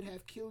certainly would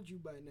have killed you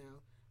by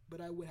now, but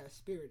I would have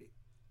spared it."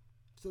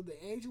 So the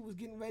angel was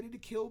getting ready to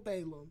kill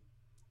Balaam,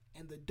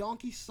 and the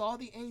donkey saw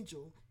the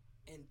angel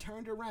and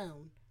turned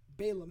around.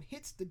 Balaam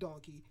hits the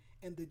donkey,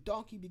 and the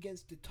donkey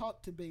begins to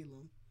talk to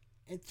Balaam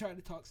and try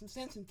to talk some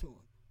sense into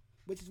him.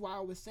 Which is why I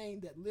was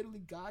saying that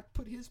literally God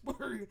put his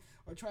word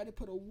or tried to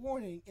put a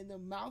warning in the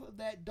mouth of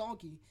that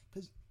donkey,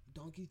 because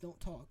donkeys don't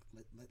talk.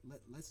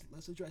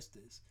 Let's address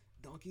this.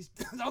 Donkeys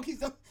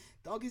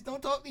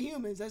don't talk to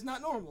humans. That's not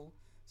normal.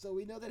 So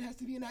we know that has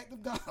to be an act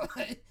of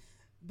God.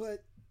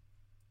 But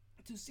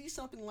to see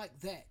something like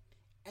that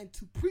and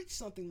to preach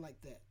something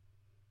like that,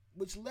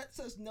 which lets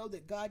us know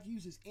that God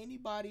uses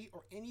anybody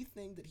or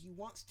anything that he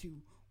wants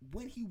to,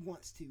 when he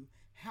wants to,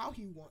 how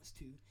he wants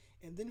to,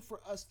 and then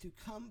for us to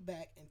come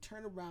back and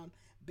turn around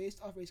based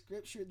off a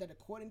scripture that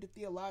according to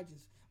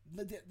theologians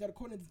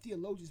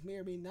may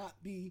or may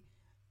not be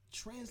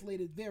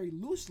translated very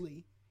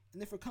loosely,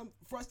 and then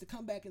for us to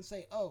come back and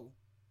say, oh,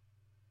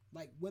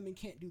 like women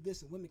can't do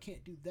this and women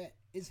can't do that,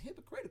 is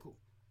hypocritical.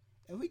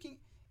 And we can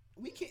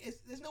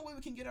there's no way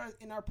we can get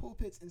in our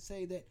pulpits and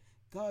say that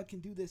God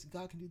can do this,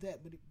 God can do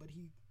that, but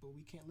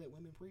we can't let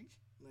women preach.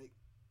 Like,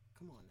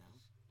 come on now,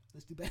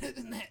 let's do better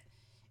than that.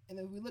 And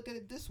if we look at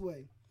it this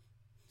way,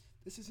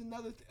 this is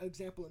another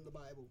example in the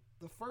Bible.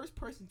 The first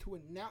person to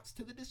announce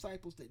to the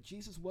disciples that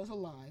Jesus was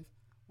alive,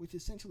 which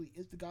essentially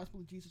is the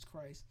gospel of Jesus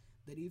Christ,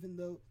 that even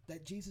though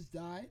that Jesus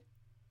died,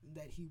 and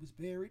that he was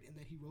buried, and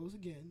that he rose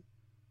again,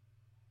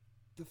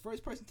 the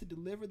first person to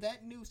deliver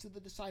that news to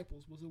the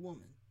disciples was a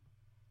woman.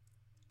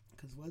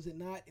 Because was it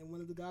not in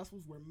one of the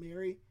gospels where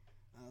Mary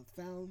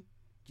found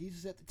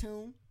Jesus at the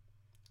tomb,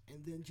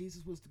 and then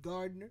Jesus was the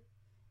gardener,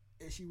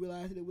 and she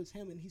realized that it was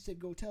him, and he said,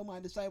 "Go tell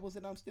my disciples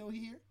that I'm still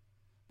here"?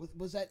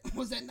 Was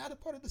that not a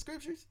part of the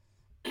scriptures?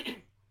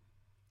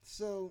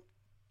 So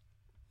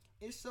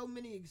it's so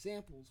many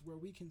examples where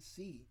we can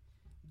see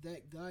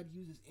that God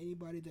uses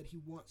anybody that he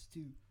wants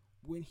to,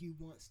 when he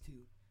wants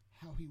to.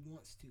 how he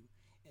wants to.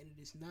 And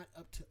it is not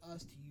up to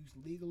us to use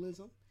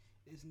legalism.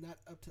 It is not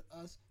up to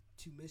us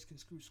to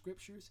misconstrue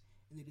scriptures,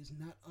 and it is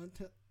not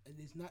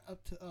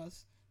up to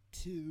us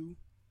to,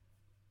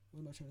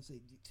 what am I trying to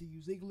say? To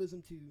use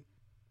legalism to.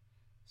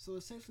 So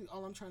essentially,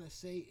 all I'm trying to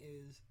say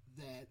is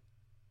that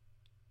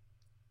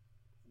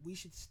we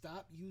should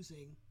stop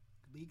using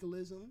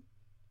legalism,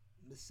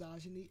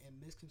 misogyny, and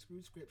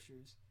misconstrued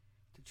scriptures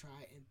to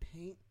try and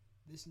paint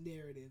this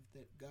narrative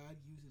that God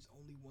uses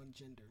only one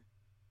gender.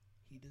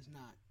 He does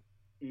not.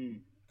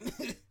 And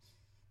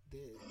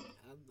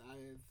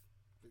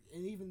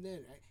even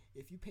then,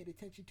 if you paid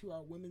attention to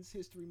our Women's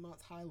History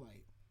Month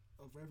highlight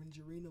of Reverend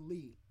Jarena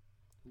Lee,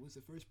 who was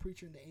the first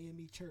preacher in the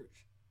AME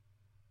church,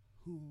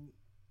 who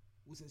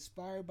was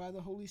inspired by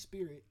the Holy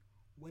Spirit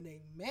when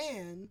a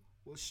man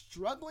was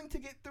struggling to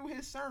get through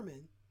his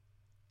sermon,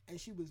 and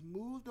she was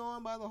moved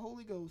on by the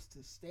Holy Ghost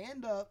to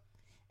stand up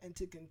and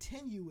to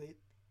continue it,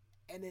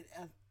 and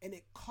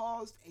it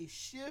caused a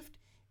shift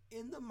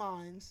in the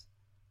minds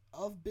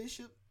of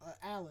Bishop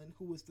Allen,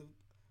 who was the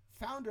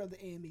founder of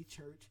the AME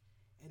church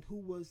and who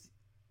was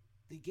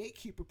the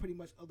gatekeeper pretty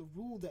much of the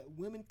rule that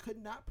women could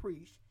not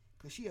preach,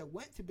 because she had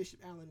went to Bishop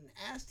Allen and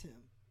asked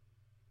him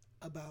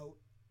about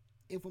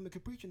if women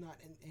could preach or not,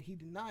 and he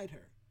denied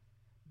her.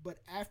 But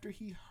after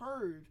he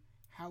heard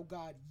how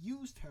God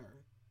used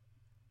her,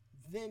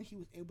 then he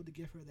was able to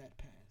give her that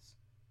pass.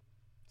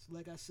 So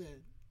like I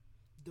said,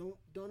 don't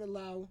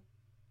allow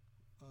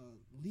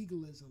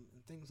legalism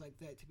and things like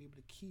that to be able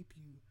to keep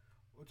you,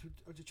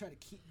 or to try to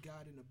keep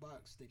God in a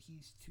box that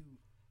he's too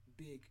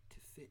big to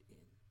fit in.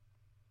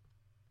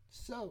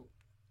 So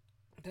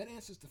that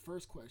answers the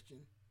first question.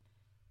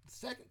 The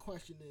second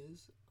question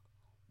is,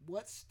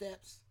 what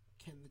steps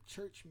can the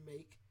church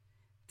make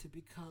to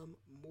become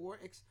more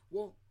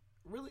well,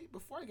 really,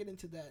 before I get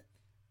into that,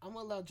 I'm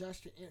going to allow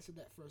Josh to answer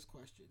that first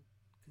question,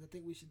 because I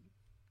think we should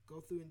go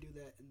through and do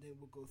that, and then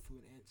we'll go through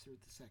and answer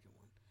the second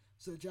one.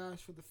 So Josh,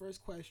 for the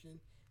first question,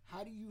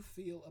 how do you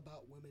feel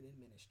about women in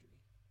ministry?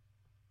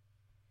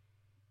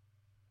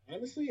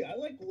 Honestly, I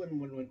like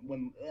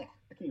when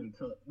I can't even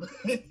tell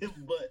it.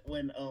 But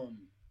when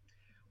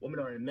women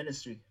are in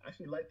ministry, I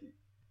actually like it.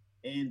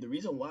 And the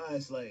reason why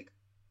is like,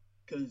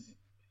 because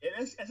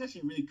it's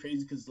actually really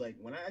crazy, because like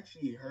when I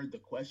actually heard the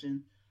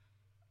question,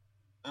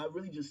 I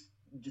really just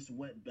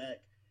went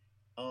back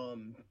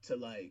to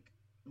like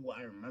what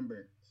I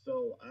remember.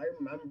 So I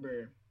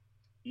remember,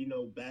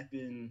 back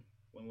in,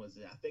 when was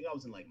it? I think I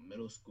was in like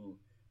middle school.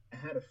 I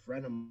had a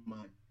friend of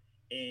mine,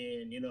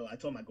 and I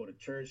told him I go to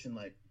church, and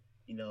like,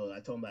 I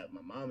told him that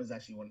my mom is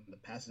actually one of the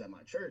pastors at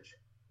my church,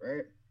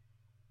 right?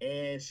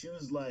 And she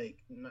was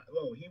like,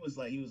 he was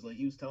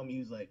telling me, he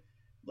was like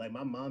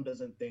my mom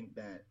doesn't think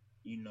that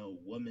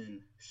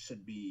women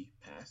should be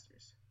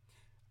pastors.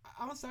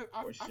 I'm sorry,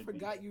 I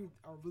forgot you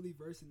are really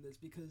versed in this,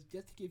 because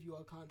just to give you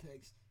all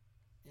context,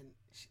 and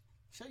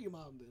show your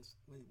mom this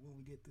when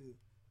we get through.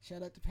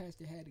 Shout out to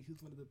Pastor Hattie,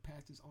 who's one of the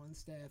pastors on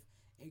staff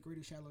at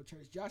Greater Shiloh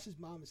Church. Josh's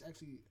mom is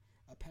actually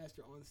a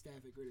pastor on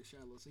staff at Greater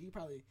Shiloh, so he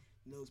probably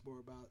knows more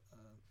about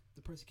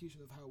the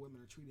persecution of how women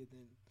are treated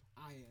than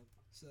I am.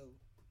 So,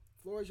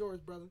 floor is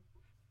yours, brother.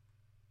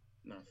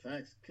 No,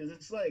 facts. Because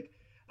it's like,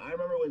 I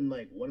remember when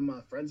like one of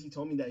my friends, he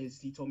told me that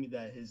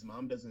his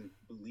mom doesn't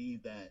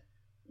believe that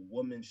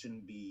women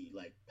shouldn't be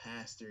like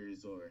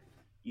pastors or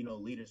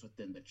leaders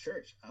within the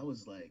church. I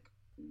was like,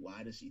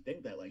 why does she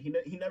think that? Like,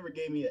 he never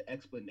gave me an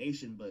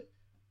explanation, but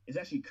it's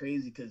actually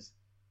crazy because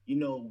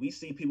we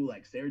see people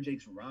like Sarah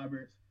Jakes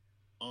Roberts.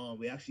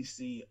 We actually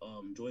see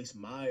Joyce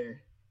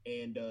Meyer,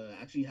 and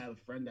actually have a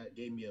friend that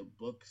gave me a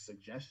book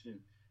suggestion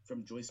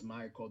from Joyce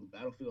Meyer called The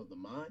Battlefield of the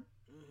Mind.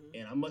 Mm-hmm.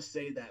 And I must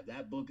say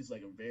that book is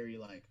like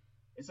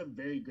it's a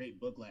very great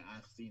book. Like,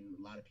 I've seen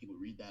a lot of people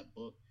read that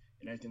book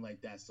and everything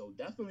like that. So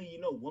definitely,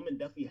 women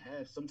definitely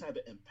have some type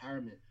of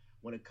empowerment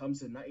when it comes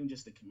to not even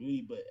just the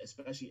community, but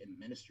especially in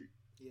ministry.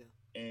 Yeah.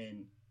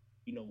 And,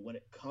 when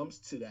it comes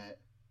to that,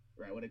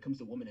 right, when it comes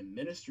to women in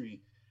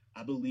ministry,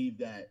 I believe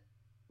that,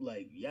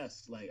 like,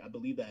 yes, like, I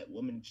believe that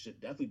women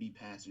should definitely be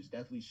pastors,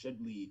 definitely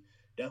should lead,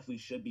 definitely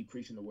should be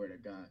preaching the word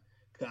of God.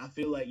 Because I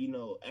feel like,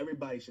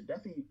 everybody should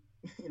definitely,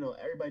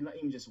 everybody, not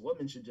even just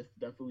women, should just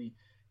definitely,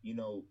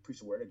 preach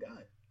the word of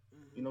God.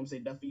 Mm-hmm. You know what I'm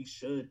saying? Definitely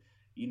should,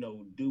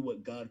 do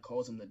what God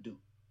calls them to do.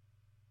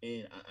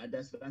 And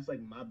that's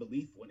like my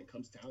belief when it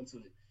comes down to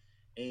it.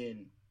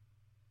 And,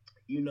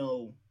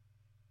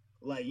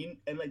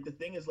 like, the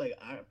thing is, like,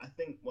 I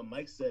think what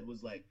Mike said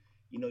was like,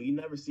 you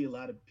never see a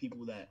lot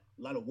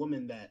of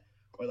women that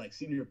are like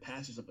senior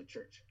pastors of a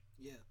church.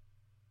 Yeah.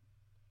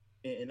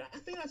 And I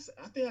think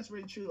that's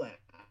really true. Like,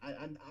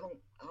 I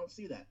don't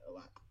see that a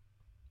lot.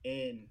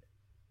 And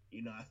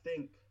I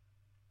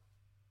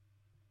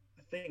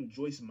think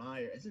Joyce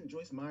Meyer, isn't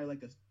Joyce Meyer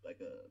like a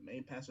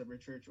main pastor of her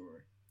church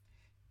or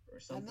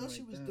something? I know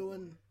she like was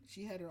that?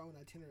 she had her own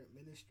itinerant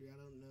ministry. I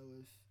don't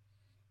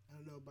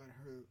know about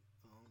her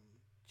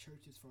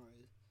church as far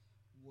as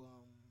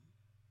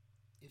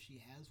if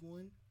she has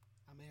one.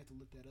 I may have to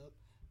look that up.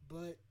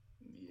 But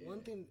Yeah.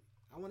 one thing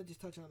I want to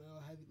just touch on.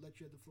 I'll let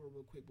you have the floor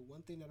real quick. But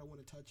one thing that I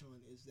want to touch on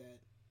is that,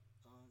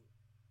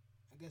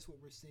 I guess what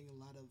we're seeing a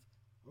lot of,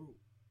 or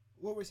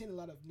what we're seeing a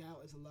lot of now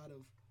is a lot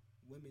of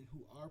women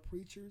who are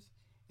preachers,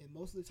 and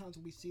most of the times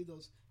when we see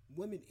those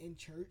women in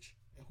church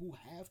and who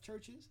have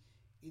churches,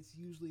 it's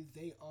usually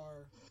they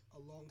are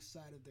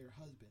alongside of their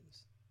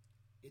husbands.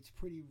 It's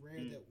pretty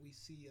rare that we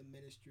see a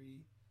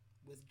ministry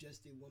with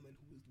just a woman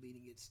who is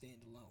leading it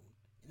stand alone.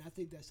 And I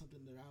think that's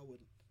something that I would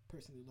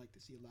personally like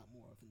to see a lot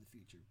more of in the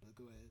future. But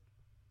go ahead.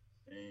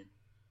 Same.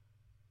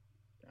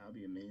 That would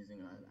be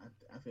amazing.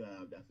 I feel like that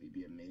would definitely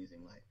be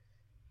amazing. Like,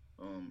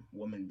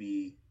 women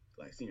be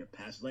like senior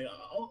pastors. Like,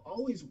 I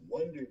always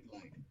wondered,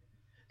 like,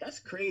 that's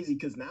crazy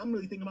because now I'm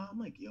really thinking about it, I'm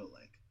like, yo,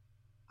 like,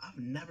 I've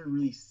never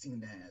really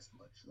seen that as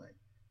much. Like,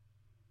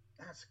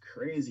 that's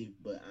crazy.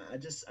 But I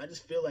just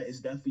feel like it's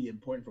definitely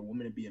important for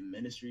women to be in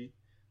ministry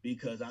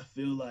because I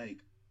feel like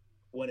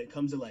when it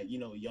comes to, like, you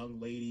know, young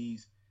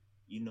ladies,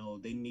 you know,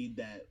 they need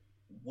that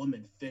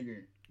woman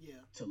figure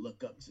to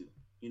look up to.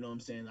 You know what I'm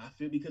saying? I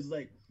feel because,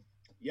 like,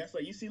 yes,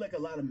 like you see like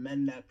a lot of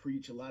men that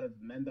preach, a lot of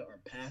men that are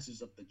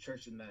pastors of the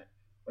church and that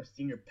are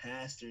senior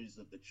pastors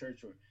of the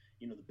church, or,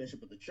 you know, the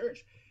bishop of the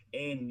church,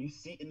 and you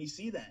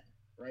see that,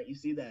 right? You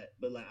see that,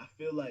 but like I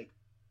feel like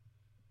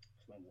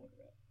where's my water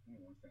at? Give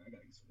me one second. I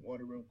gotta get some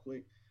water real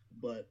quick.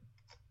 But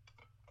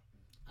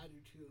I do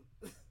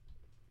too.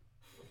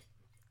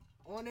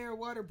 On air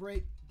water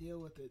break. Deal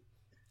with it.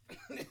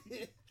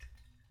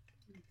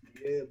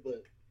 yeah,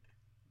 but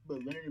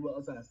literally what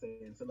else I was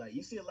saying? So like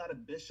you see a lot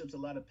of bishops, a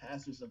lot of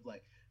pastors of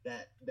like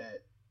that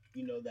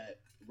you know that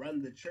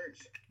run the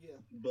church. Yeah.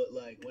 But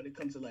like when it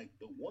comes to like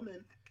the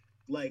woman,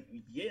 like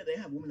yeah, they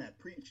have women that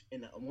preach.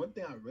 And one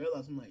thing I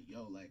realized, I'm like,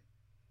 yo, like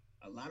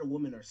a lot of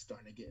women are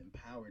starting to get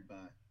empowered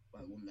by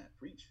the women that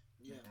preach.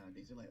 Yeah.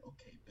 Nowadays they're like,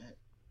 okay, bet.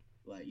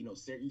 Like, you know,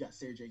 you got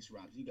Sarah Jakes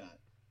Roberts, you got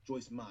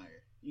Joyce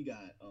Meyer, you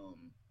got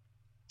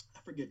I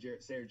forget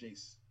Sarah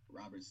Jakes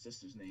Roberts'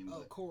 sister's name. Oh,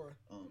 but, Cora.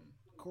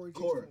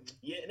 Cora.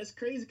 Yeah, and it's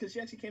crazy because she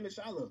actually came to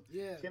Shiloh.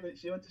 Yeah.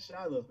 She went to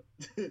Shiloh.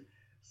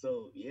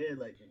 So yeah,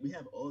 like we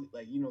have all,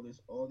 like, you know,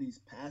 there's all these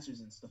pastors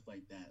and stuff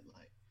like that.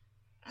 Like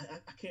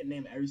I can't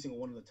name every single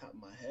one on the top of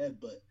my head,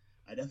 but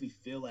I definitely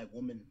feel like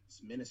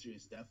women's ministry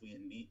is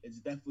definitely it's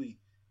definitely,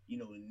 you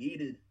know,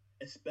 needed,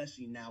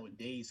 especially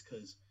nowadays,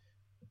 because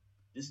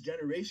this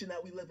generation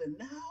that we live in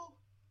now,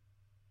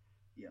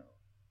 yo,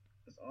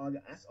 that's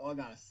all I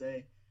gotta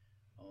say.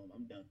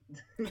 I'm done.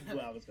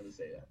 Well, I was gonna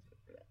say that.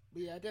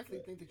 But yeah, I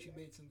definitely think that you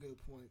made some good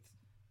points.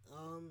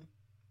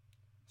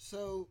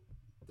 So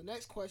the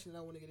next question that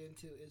I want to get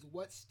into is,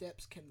 what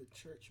steps can the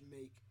church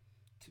make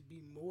to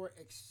be more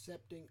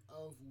accepting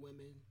of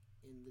women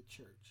in the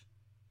church?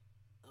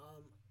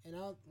 And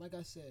like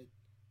I said,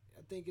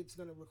 I think it's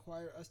going to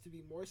require us to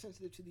be more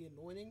sensitive to the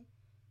anointing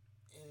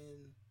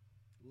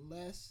and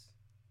less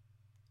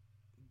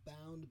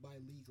bound by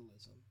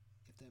legalism,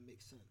 if that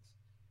makes sense.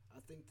 I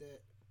think that,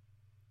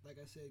 like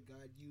I said,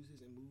 God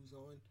uses and moves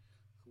on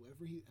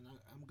whoever he, and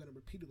I'm going to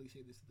repeatedly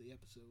say this in the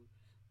episode,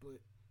 but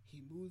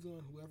he moves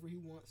on whoever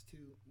he wants to,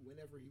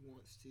 whenever he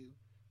wants to,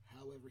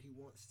 however he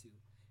wants to.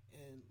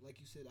 And like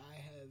you said, I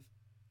have,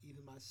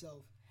 even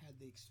myself, had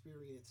the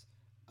experience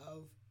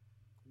of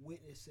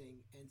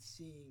witnessing and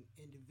seeing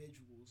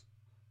individuals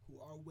who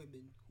are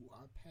women, who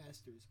are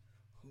pastors,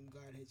 whom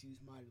God has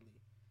used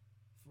mightily.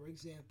 For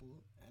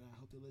example, and I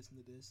hope to listen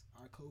to this,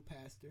 our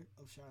co-pastor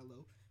of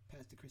Shiloh,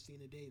 Pastor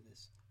Christina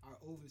Davis, our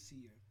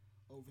overseer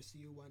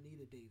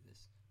Juanita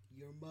Davis,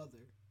 your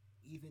mother,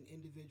 even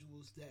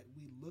individuals that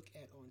we look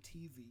at on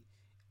TV,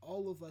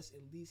 all of us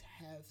at least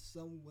have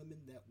some women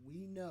that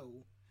we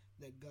know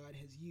that God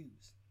has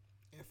used.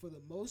 And for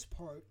the most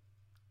part,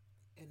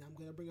 and I'm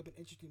going to bring up an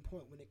interesting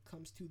point, when it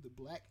comes to the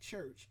black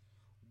church,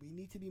 we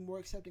need to be more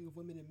accepting of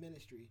women in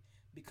ministry,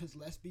 because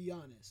let's be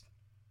honest,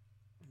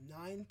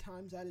 9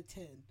 times out of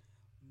 10,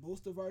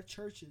 most of our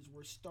churches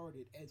were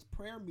started as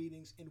prayer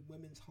meetings in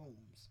women's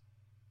homes.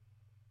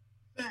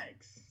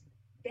 Facts.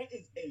 That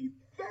is a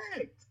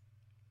fact.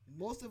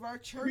 Most of our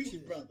churches,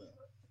 Preach, brother.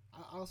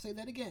 I'll say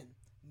that again.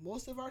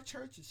 Most of our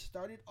churches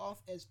started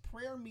off as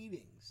prayer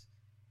meetings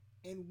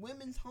in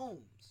women's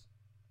homes.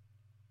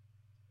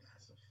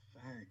 That's a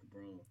fact,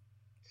 bro.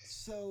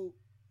 So,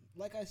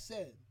 like I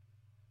said,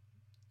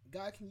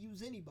 God can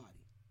use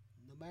anybody,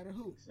 no matter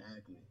who.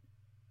 Exactly.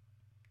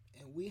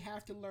 And we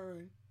have to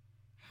learn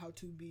how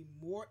to be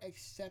more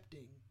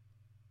accepting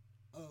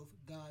of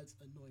God's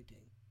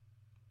anointing.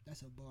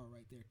 That's a bar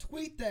right there.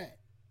 Tweet that.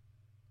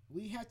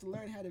 We have to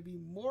learn how to be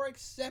more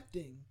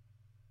accepting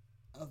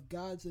of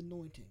God's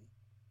anointing.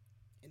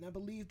 And I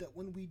believe that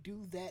when we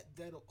do that,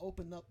 that'll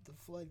open up the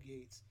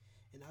floodgates.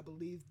 And I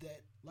believe that,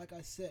 like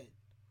I said,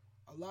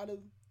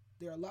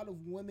 there are a lot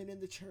of women in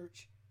the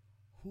church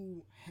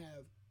who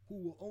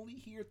will only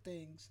hear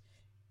things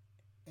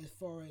as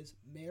far as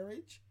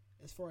marriage,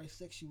 as far as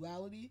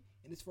sexuality,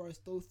 and as far as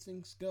those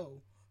things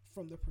go,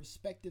 from the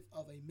perspective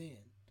of a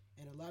man.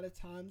 And a lot of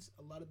times,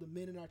 a lot of the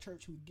men in our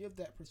church who give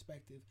that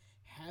perspective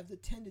have the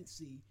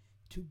tendency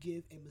to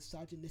give a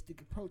misogynistic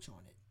approach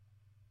on it.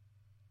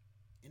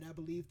 And I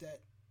believe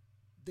that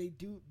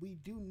we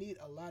do need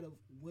a lot of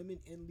women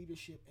in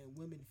leadership and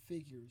women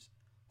figures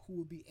who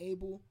will be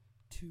able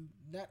to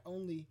not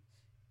only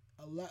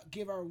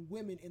give our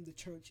women in the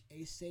church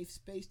a safe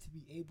space to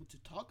be able to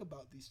talk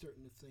about these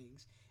certain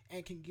things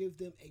and can give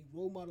them a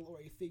role model or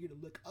a figure to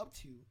look up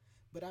to.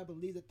 But I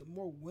believe that the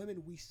more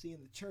women we see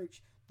in the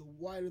church, the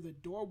wider the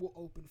door will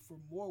open for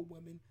more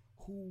women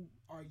who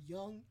are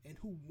young and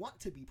who want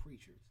to be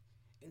preachers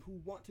and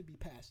who want to be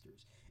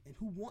pastors and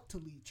who want to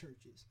lead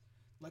churches.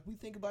 Like we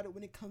think about it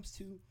when it comes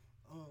to,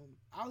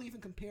 I'll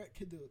even compare it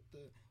to the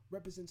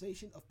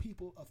representation of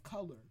people of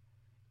color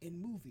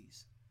in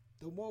movies.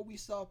 The more we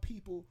saw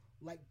people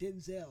like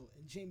Denzel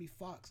and Jamie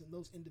Foxx and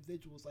those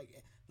individuals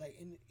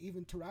and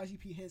even Taraji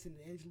P. Henson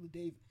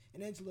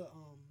and Angela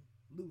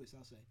Lewis,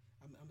 I'll say.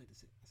 I meant to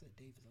say, I said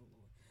Davis, oh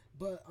Lord.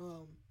 But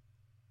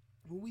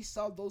when we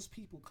saw those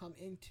people come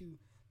into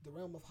the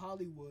realm of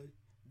Hollywood,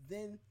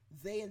 then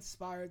they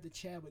inspired the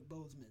Chadwick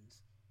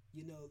Bosemans.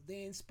 You know,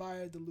 they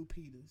inspired the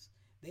Lupitas.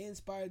 They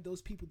inspired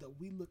those people that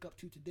we look up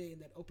to today,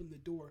 and that opened the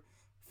door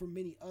for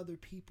many other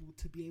people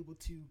to be able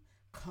to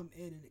come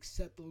in and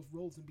accept those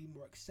roles and be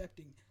more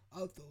accepting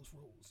of those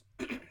roles.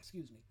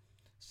 Excuse me.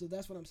 So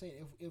that's what I'm saying.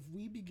 If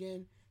we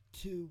begin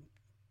to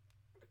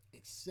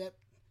accept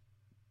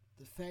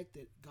the fact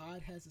that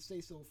God has to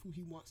say so of who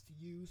he wants to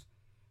use,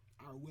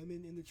 our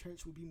women in the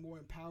church will be more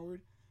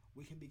empowered.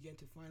 We can begin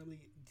to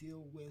finally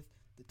deal with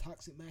the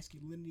toxic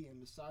masculinity and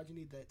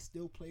misogyny that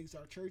still plagues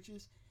our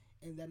churches,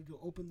 and that it'll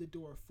open the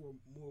door for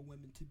more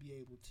women to be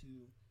able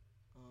to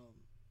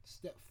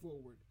step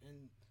forward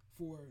and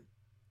for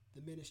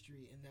the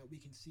ministry, and that we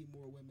can see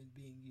more women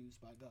being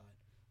used by God.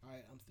 All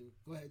right, I'm through.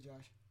 Go ahead,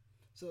 Josh.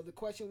 So the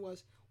question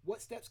was,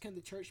 what steps can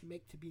the church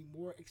make to be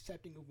more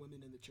accepting of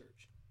women in the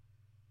church?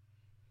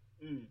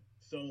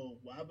 So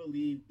I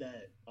believe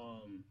that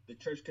the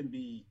church can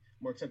be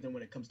more accepting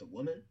when it comes to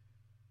women.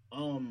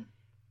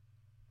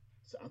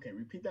 So okay,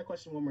 repeat that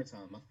question one more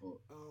time. My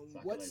fault. So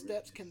what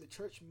steps can the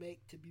church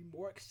make to be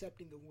more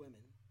accepting of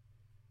women?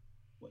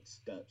 What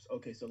steps?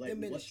 Okay, so like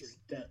what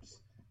steps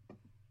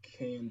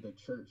can the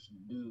church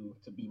do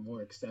to be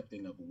more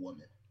accepting of a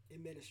woman?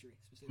 In ministry,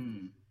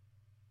 specifically.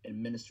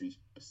 In ministry,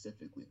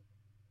 specifically.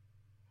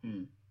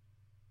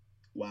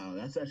 Wow,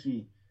 that's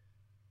actually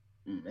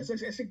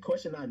a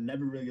question I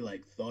never really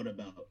like thought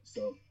about.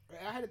 So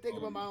I had to think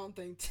about my own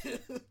thing too.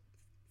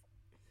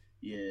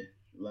 Yeah,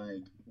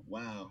 like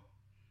wow.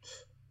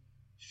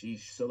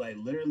 Sheesh. So like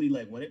literally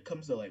like when it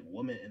comes to like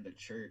women in the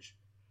church,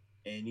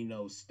 and you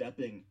know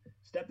stepping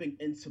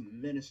into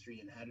ministry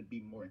and how to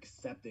be more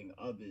accepting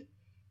of it,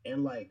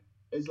 and like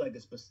is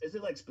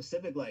it like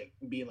specific like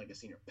being like a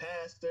senior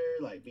pastor,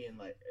 like being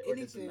like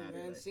anything, man,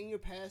 like, senior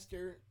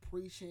pastor,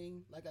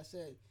 preaching, like I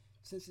said,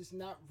 since it's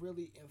not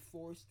really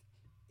enforced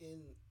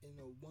in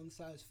a one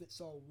size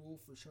fits all rule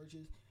for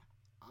churches,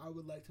 I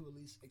would like to at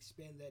least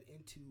expand that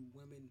into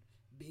women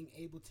being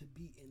able to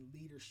be in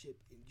leadership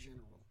in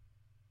general.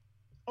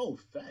 Oh,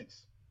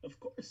 facts. Of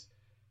course.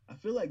 I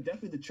feel like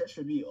definitely the church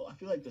should be, I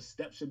feel like the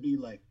steps should be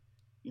like,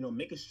 you know,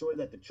 making sure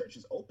that the church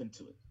is open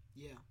to it.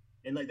 Yeah.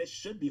 And like they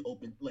should be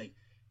open, like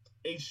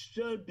they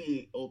should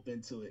be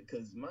open to it,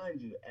 because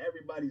mind you,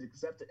 everybody's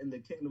accepted in the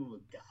kingdom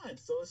of God.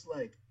 So it's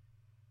like,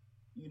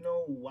 you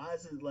know, why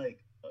is it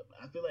like,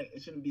 I feel like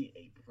it shouldn't be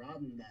a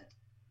problem that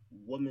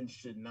women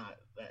should not,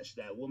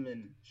 that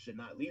women should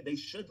not lead. They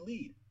should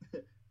lead.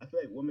 I feel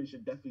like women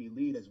should definitely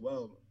lead as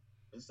well,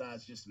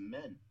 besides just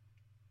men.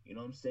 You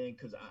know what I'm saying?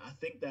 Because I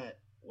think that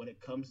when it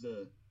comes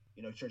to,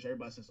 you know, church,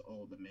 everybody says,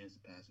 oh, the man's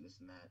the pastor, this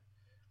and that,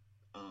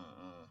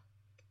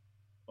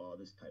 all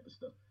this type of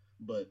stuff.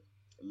 But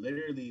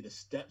literally the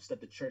steps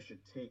that the church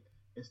should take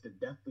is to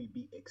definitely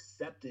be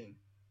accepting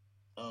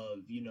of,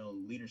 you know,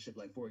 leadership.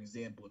 Like, for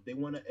example, if they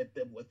want to, if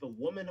a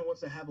woman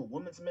wants to have a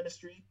women's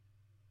ministry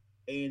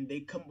and they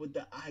come with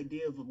the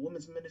idea of a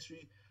women's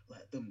ministry,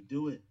 let them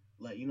do it.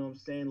 Like, you know what I'm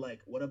saying? Like,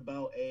 what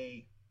about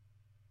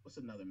what's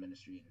another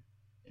ministry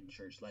in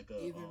church? Like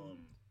even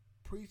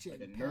preaching,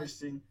 like a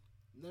nursing,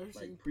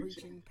 like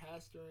preaching,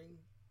 pastoring,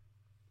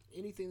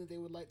 anything that they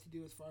would like to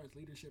do as far as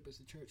leadership as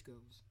the church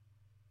goes.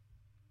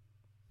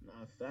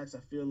 Nah, facts.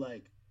 I feel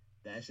like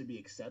that should be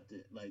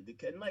accepted. Like,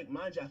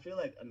 mind you, I feel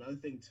like another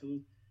thing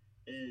too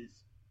is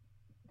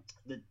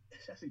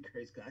it's actually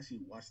crazy because I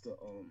actually watched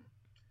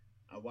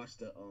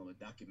a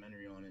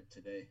documentary on it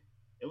today.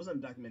 It wasn't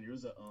a documentary.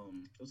 It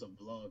was a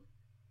vlog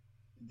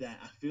that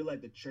I feel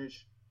like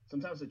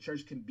sometimes the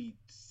church can be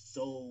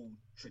so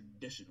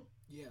traditional.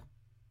 Yeah.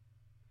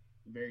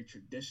 Very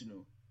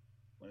traditional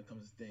when it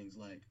comes to things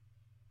like,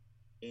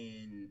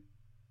 and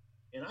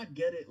I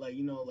get it, like,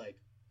 you know, like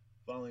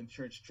following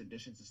church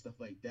traditions and stuff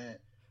like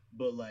that,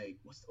 but like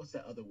what's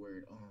that other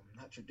word?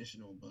 Not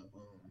traditional, but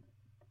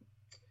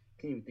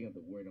can't even think of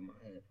the word in my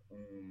head.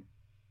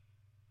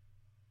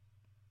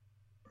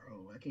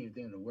 Bro, I can't even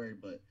think of the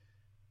word, but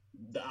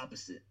the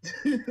opposite.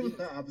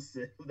 The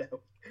opposite of that.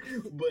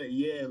 But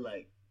yeah,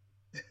 like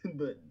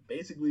but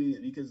basically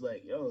because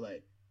like, yo,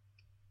 like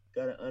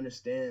gotta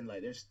understand,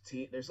 like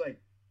there's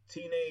like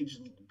teenage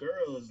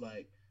girls,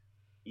 like,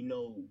 you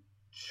know,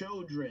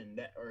 children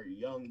that are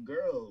young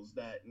girls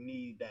that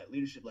need that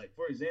leadership. Like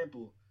for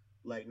example,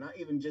 like not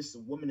even just a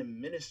woman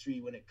in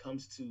ministry when it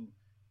comes to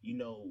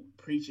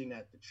preaching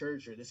at the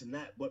church or this and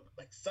that, but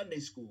like Sunday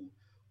school.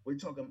 We're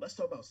talking. Let's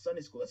talk about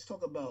Sunday school. Let's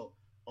talk about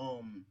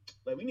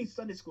like we need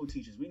Sunday school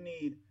teachers. We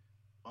need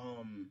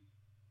um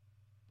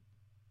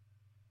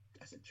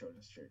I said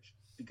children's church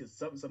because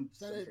some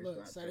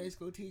Sunday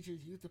school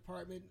teachers, youth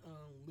department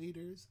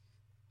leaders,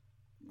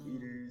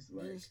 leaders,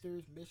 like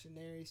ministers,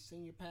 missionaries,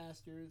 senior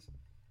pastors,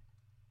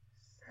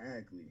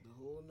 exactly the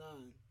whole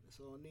nine. That's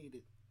all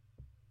needed.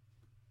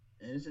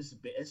 and it's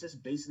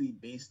just basically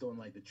based on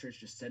like the church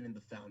just setting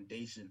the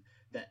foundation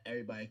that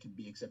everybody can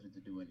be accepted to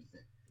do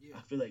anything. Yeah.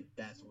 I feel like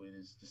that's what it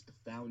is, just the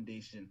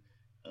foundation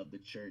of the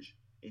church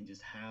and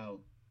just how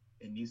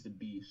it needs to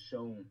be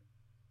shown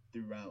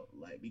throughout,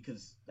 like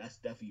because that's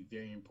definitely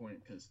very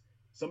important because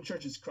some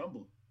churches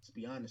crumble. To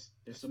be honest,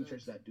 there's some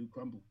churches that do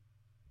crumble,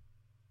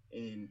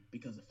 and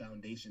because the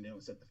foundation, they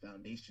don't set the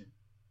foundation.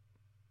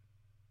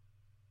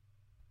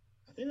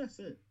 I think that's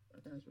it.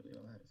 I think that's really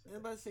all I had to say. I'm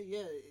about to say,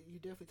 yeah, you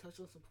definitely touched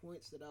on some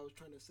points that I was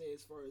trying to say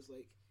as far as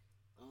like,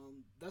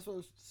 that's what I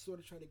was sort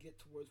of trying to get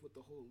towards with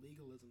the whole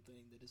legalism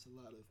thing. That it's a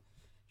lot of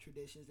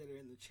traditions that are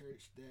in the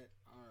church that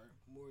are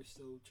more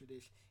so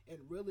tradition, and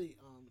really,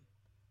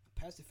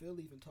 Pastor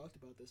Phil even talked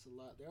about this a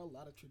lot. There are a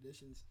lot of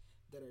traditions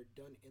that are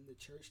done in the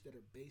church that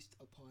are based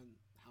upon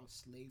how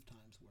slave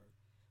times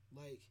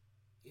were. Like,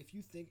 if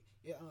you think,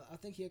 I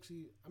think I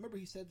remember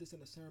he said this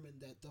in a sermon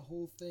that the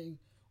whole thing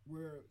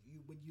where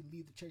when you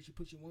leave the church, you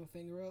put your one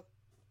finger up.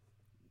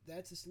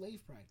 That's a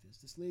slave practice.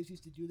 The slaves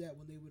used to do that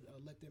when they would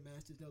let their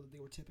masters know that they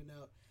were tipping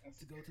out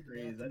to go to the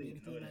bathroom or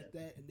anything like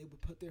that, and they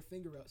would put their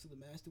finger up so the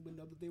master would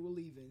know that they were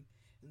leaving,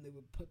 and they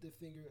would put their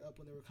finger up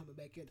when they were coming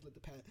back in to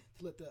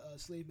let the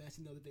slave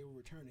master know that they were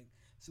returning.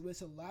 So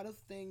it's a lot of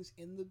things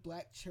in the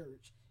black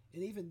church,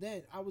 and even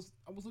then, I was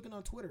looking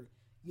on Twitter.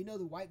 You know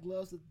the white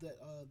gloves that the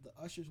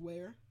ushers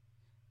wear.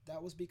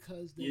 That was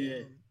because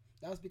the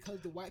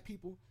white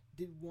people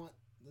didn't want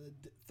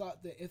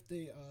thought that if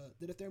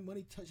their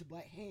money touched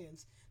black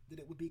hands, that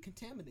it would be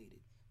contaminated.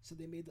 So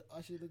they made the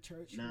usher of the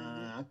church.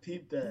 I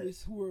peeped that.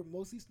 Who were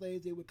mostly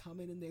slaves. They would come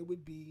in and they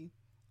would be,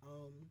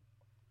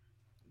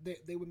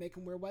 they would make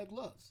them wear white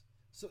gloves.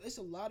 So it's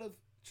a lot of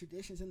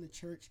traditions in the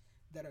church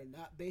that are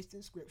not based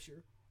in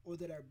scripture or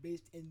that are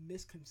based in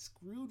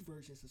misconstrued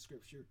versions of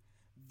scripture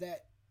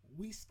that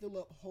we still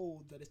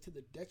uphold, that is to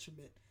the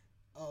detriment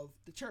of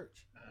the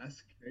church.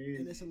 That's crazy.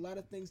 And there's a lot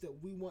of things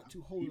that we want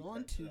to hold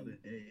on to.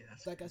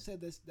 Like I said,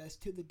 that's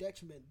to the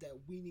detriment that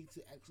we need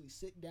to actually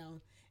sit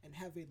down and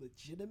have a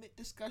legitimate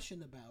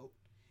discussion about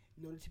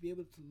in order to be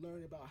able to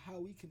learn about how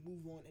we can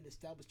move on and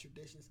establish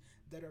traditions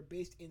that are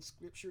based in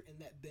scripture and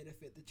that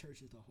benefit the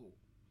church as a whole.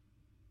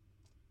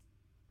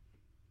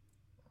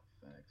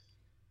 Facts.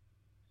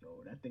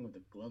 Yo, that thing with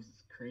the gloves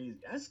is crazy.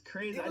 That's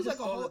crazy. It I was just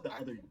like saw it the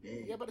other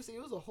day. Yeah, but I say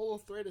it was a whole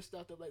thread of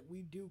stuff that like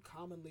we do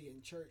commonly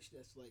in church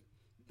that's like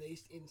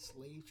based in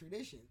slave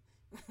tradition.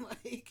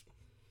 Like,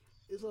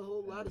 it's a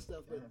whole lot of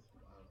stuff. But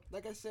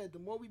like I said, the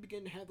more we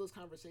begin to have those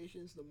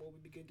conversations, the more we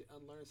begin to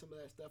unlearn some of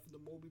that stuff, and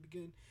the more we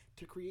begin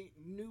to create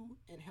new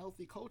and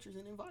healthy cultures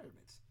and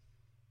environments.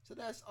 So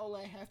that's all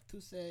I have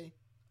to say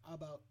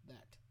about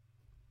that.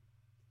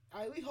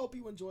 We hope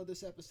you enjoyed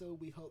this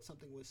episode. We hope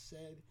something was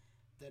said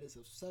that is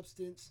of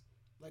substance.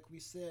 Like we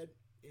said,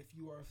 if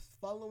you are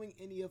following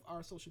any of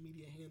our social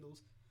media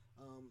handles,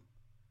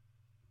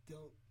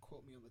 don't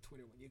quote me on the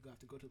Twitter one. You're going to have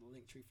to go to the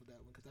link tree for that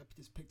one because I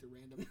just picked a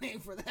random name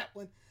for that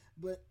one.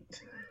 But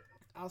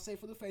I'll say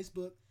for the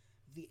Facebook,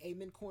 the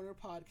Amen Corner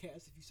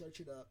Podcast, if you search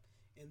it up.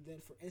 And then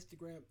for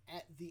Instagram,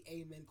 at the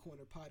Amen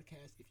Corner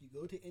Podcast. If you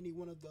go to any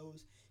one of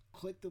those,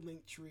 click the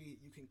link tree.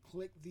 You can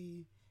click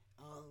the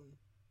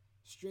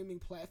streaming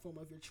platform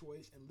of your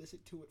choice and listen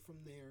to it from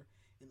there.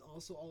 And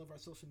also all of our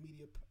social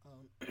media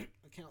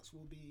accounts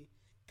will be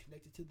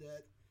connected to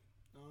that.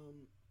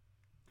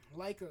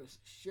 Like us,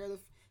 share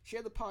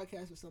the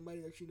podcast with somebody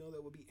that you know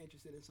that will be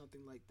interested in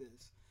something like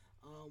this.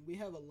 We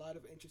have a lot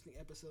of interesting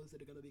episodes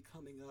that are going to be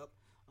coming up.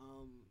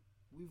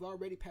 We've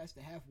already passed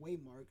the halfway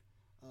mark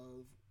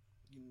of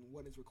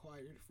what is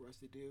required for us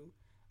to do.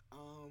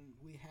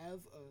 We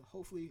have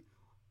hopefully.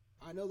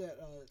 I know that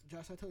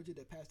Josh, I told you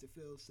that Pastor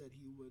Phil said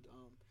he would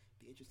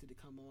be interested to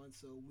come on,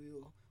 so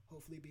we'll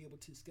hopefully be able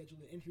to schedule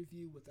an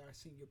interview with our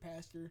senior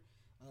pastor,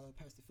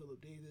 Pastor Philip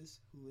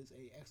Davis, who is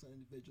an excellent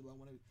individual. I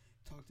want to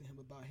talk to him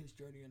about his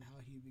journey and how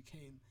he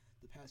became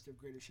the pastor of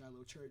Greater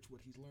Shiloh Church,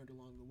 what he's learned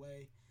along the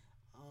way.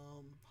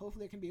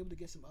 Hopefully I can be able to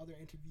get some other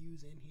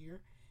interviews in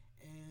here,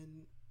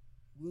 and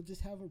we'll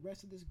just have a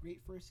rest of this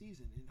great first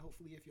season. And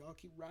hopefully if y'all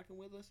keep rocking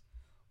with us,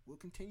 we'll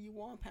continue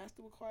on past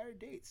the required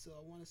dates. So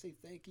I want to say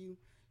thank you.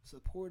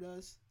 Support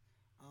us.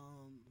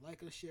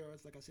 Like us, share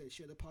us. Like I said,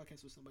 share the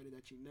podcast with somebody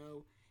that you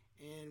know.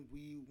 And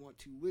we want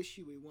to wish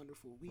you a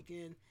wonderful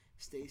weekend.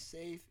 Stay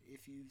safe.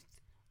 If you've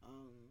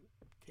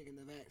taken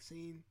the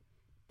vaccine,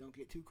 don't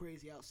get too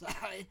crazy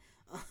outside.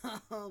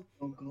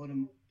 Don't go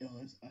to... Yo,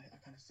 I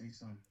gotta say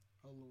something.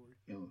 Oh, Lord.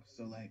 Yo,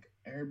 so like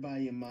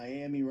everybody in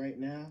Miami right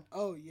now.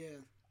 Oh, yeah.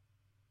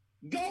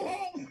 Go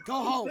home. Go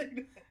home.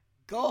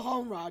 Go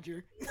home,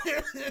 Roger.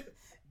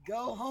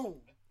 Go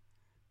home.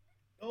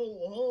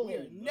 Go home. We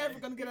are never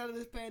gonna get out of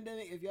this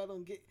pandemic if y'all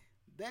don't get.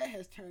 That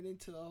has turned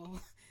into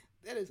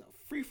that is a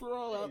free for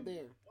all out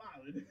there.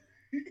 Wow.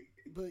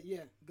 But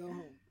yeah, go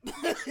home.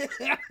 Like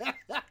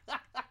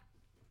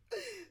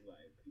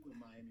people in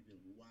Miami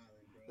been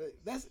wilding, bro.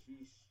 That's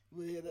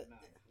we'll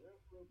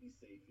be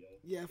safe, yo.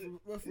 Yeah,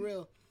 for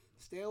real.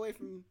 Stay away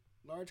from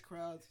large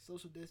crowds,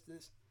 social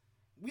distance.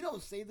 We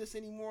don't say this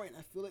anymore, and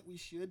I feel like we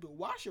should, but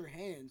wash your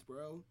hands,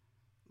 bro.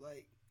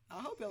 Like, I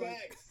hope y'all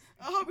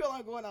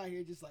aren't going out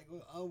here just like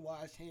with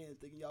unwashed hands,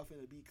 thinking y'all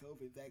finna beat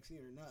COVID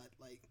vaccine or not.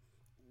 Like,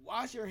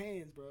 wash your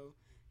hands, bro.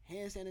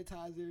 Hand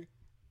sanitizer,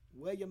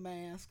 wear your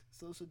mask,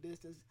 social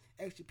distance,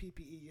 extra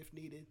PPE if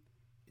needed.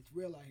 It's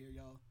real out here,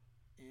 y'all.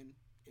 And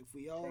if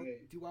we all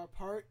do our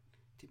part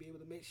to be able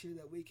to make sure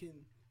that we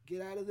can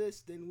get out of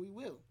this, then we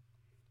will.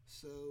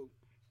 So,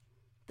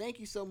 thank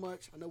you so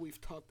much. I know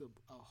we've talked a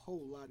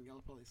whole lot, and y'all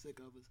are probably sick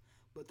of us.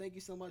 But thank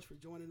you so much for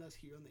joining us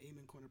here on the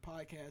Amen Corner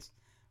podcast.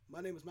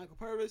 My name is Michael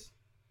Purvis.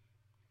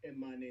 And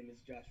my name is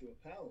Joshua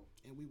Powell.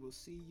 And we will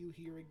see you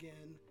here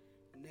again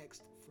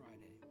next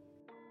Friday.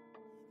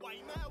 Why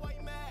you mad? Why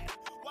you mad?